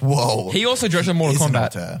 And I was like, whoa. He also directed Mortal He's an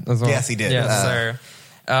Kombat auteur. as well. Yes, he did.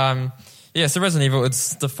 Yeah, so Resident Evil,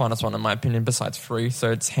 it's the funnest one in my opinion, besides 3.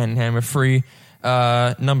 So it's hand in hand with 3.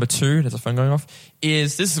 Number 2, there's a phone going off,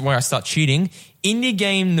 this is where I start cheating. Indie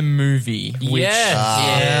Game the movie. Which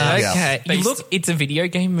yeah. yeah. Okay. Based- Look, it's a video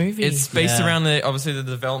game movie. It's based Yeah. around obviously the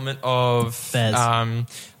development of Fez.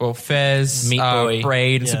 Fez, Meat Boy.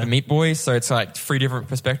 Braid, and Yeah. Super Meat Boy. So it's like 3 different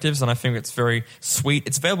perspectives, and I think it's very sweet.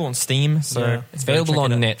 It's available on Steam, so Yeah. It's available on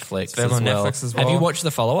check it out. Netflix. It's available as on well. Netflix as well. Have you watched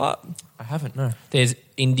the follow up? I haven't. No. There's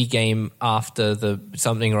indie game after the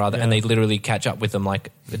something or other, and they literally catch up with them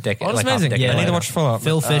like a decade. Oh, that's like half a amazing. decade Yeah, I need to later. watch the follow up.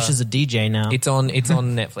 Phil Fish is a DJ now. It's on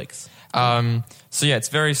Netflix. So yeah, it's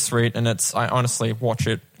very sweet, and I honestly watch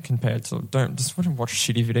it compared to don't watch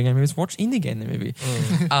shitty video game movies. Watch indie game movie.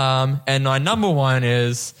 And my number one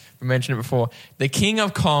is, we mentioned it before, The King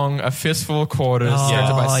of Kong: A Fistful of Quarters,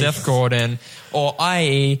 directed by Seth Gordon, or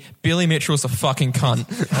i.e. Billy Mitchell's a fucking cunt.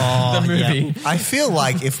 The movie. I feel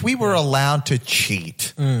like if we were allowed to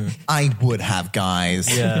cheat, I would have,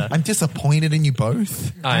 guys. Yeah. I'm disappointed in you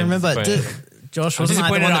both. I remember. Josh, wasn't I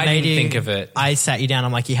the one disappointed that I made didn't you think of it. I sat you down.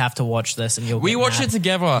 I'm like, you have to watch this, and We watched it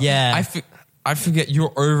together. Yeah. I forget you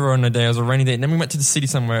were over on a day. It was a rainy day. And then we went to the city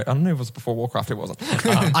somewhere. I don't know if it was before Warcraft. It wasn't.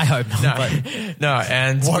 I hope not. No,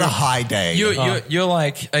 and What a high day. You're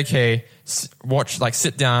like, okay,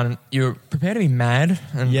 sit down. You're prepared to be mad,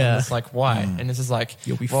 and Yeah. it's like, why? And it's just like,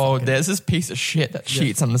 You'll be well, fucking- there's this piece of shit that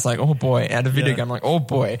cheats. I'm just like, oh boy. And a video game, I'm like, oh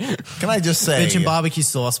boy. Can I just say, Bitch and barbecue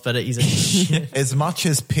sauce, but he's a shit. as much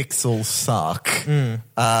as pixels suck,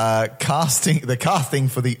 the casting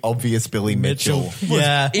for the obvious Billy Mitchell,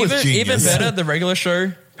 Yeah. was even genius. better, the regular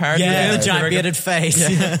show parody. Yeah, of the giant regular- bearded face.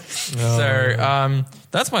 Yeah. So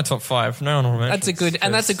that's my top 5. No honorable mentions.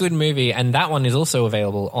 That's a good movie, and that one is also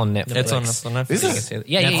available on Netflix. It's on Netflix. Is it?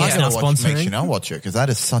 Yeah, Netflix I yeah. gotta now watch, sponsoring. make sure I'll watch it because that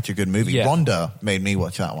is such a good movie. Yeah. Rhonda made me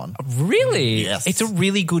watch that one. Really? Yes. It's a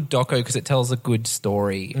really good doco because it tells a good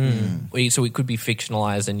story. So it could be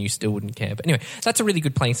fictionalized and you still wouldn't care. But anyway, that's a really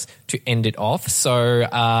good place to end it off. So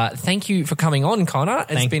thank you for coming on, Connor.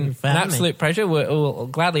 It's Thank been you for an having me. absolute pleasure. We'll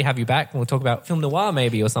gladly have you back and we'll talk about film noir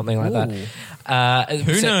maybe or something like that.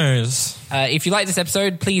 Who knows? If you like this episode,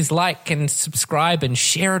 please like and subscribe and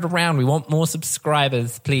share it around. We want more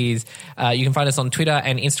subscribers, please. You can find us on Twitter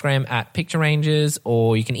and Instagram at Picture Rangers,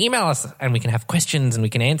 or you can email us and we can have questions and we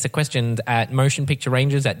can answer questions at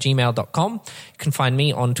motionpicturerangers@gmail.com. You can find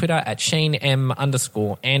me on Twitter at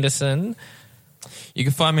ShaneM_Anderson. You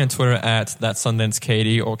can find me on Twitter at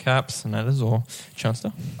ThatSundanceKatie, all caps, and that is all.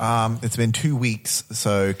 Chancellor? It's been 2 weeks,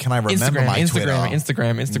 so can I remember my Twitter?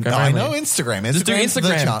 Instagram. No, I only. know Instagram. Just do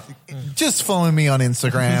Instagram's Instagram. Just follow me on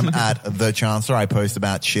Instagram at The Chancellor. I post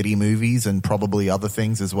about shitty movies and probably other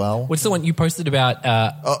things as well. What's the one you posted about?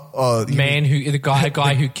 You The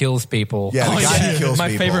guy who kills people. Yeah, the guy who kills My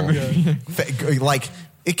people. favorite movie. Like,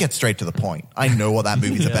 it gets straight to the point. I know what that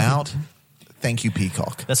movie's about. Thank you,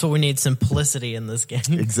 Peacock. That's what we need, simplicity in this game.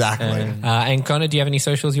 Exactly. And Connor, do you have any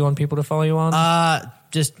socials you want people to follow you on?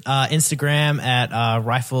 Just Instagram at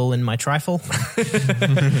rifle in my trifle.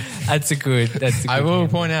 That's a good. I will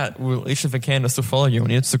point out, Alicia Vikander still follow you on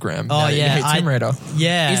Instagram. Oh, Now that you yeah, hate Tomb Raider.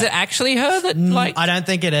 Yeah. Is it actually her that like? I don't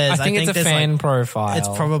think it is. I think it's a there's, fan like, profile. It's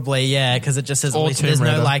probably, because it just says Or Alicia. There's Tomb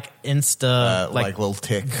no Raider. like Insta like little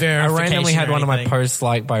tick. I verification randomly had or one of my anything. posts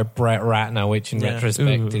liked by Brett Ratner, which in Yeah.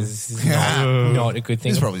 retrospect is not a good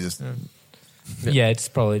thing. He's probably just. Yeah, it's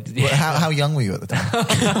probably. How young were you at the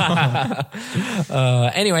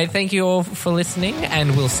time? Anyway, thank you all for listening,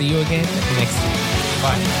 and we'll see you again next week.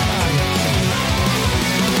 Bye.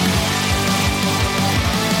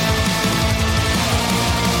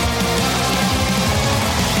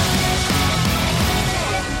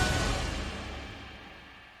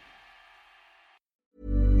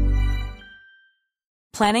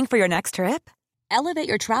 Planning for your next trip? Elevate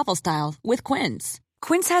your travel style with Quince.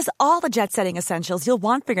 Quince has all the jet-setting essentials you'll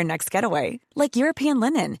want for your next getaway, like European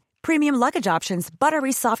linen, premium luggage options,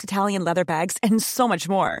 buttery soft Italian leather bags, and so much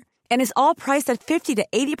more. And is all priced at 50 to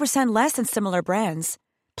 80% less than similar brands.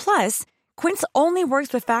 Plus, Quince only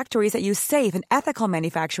works with factories that use safe and ethical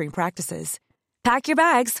manufacturing practices. Pack your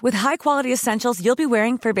bags with high-quality essentials you'll be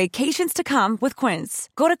wearing for vacations to come with Quince.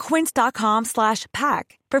 Go to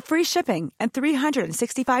quince.com/pack for free shipping and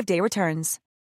 365-day returns.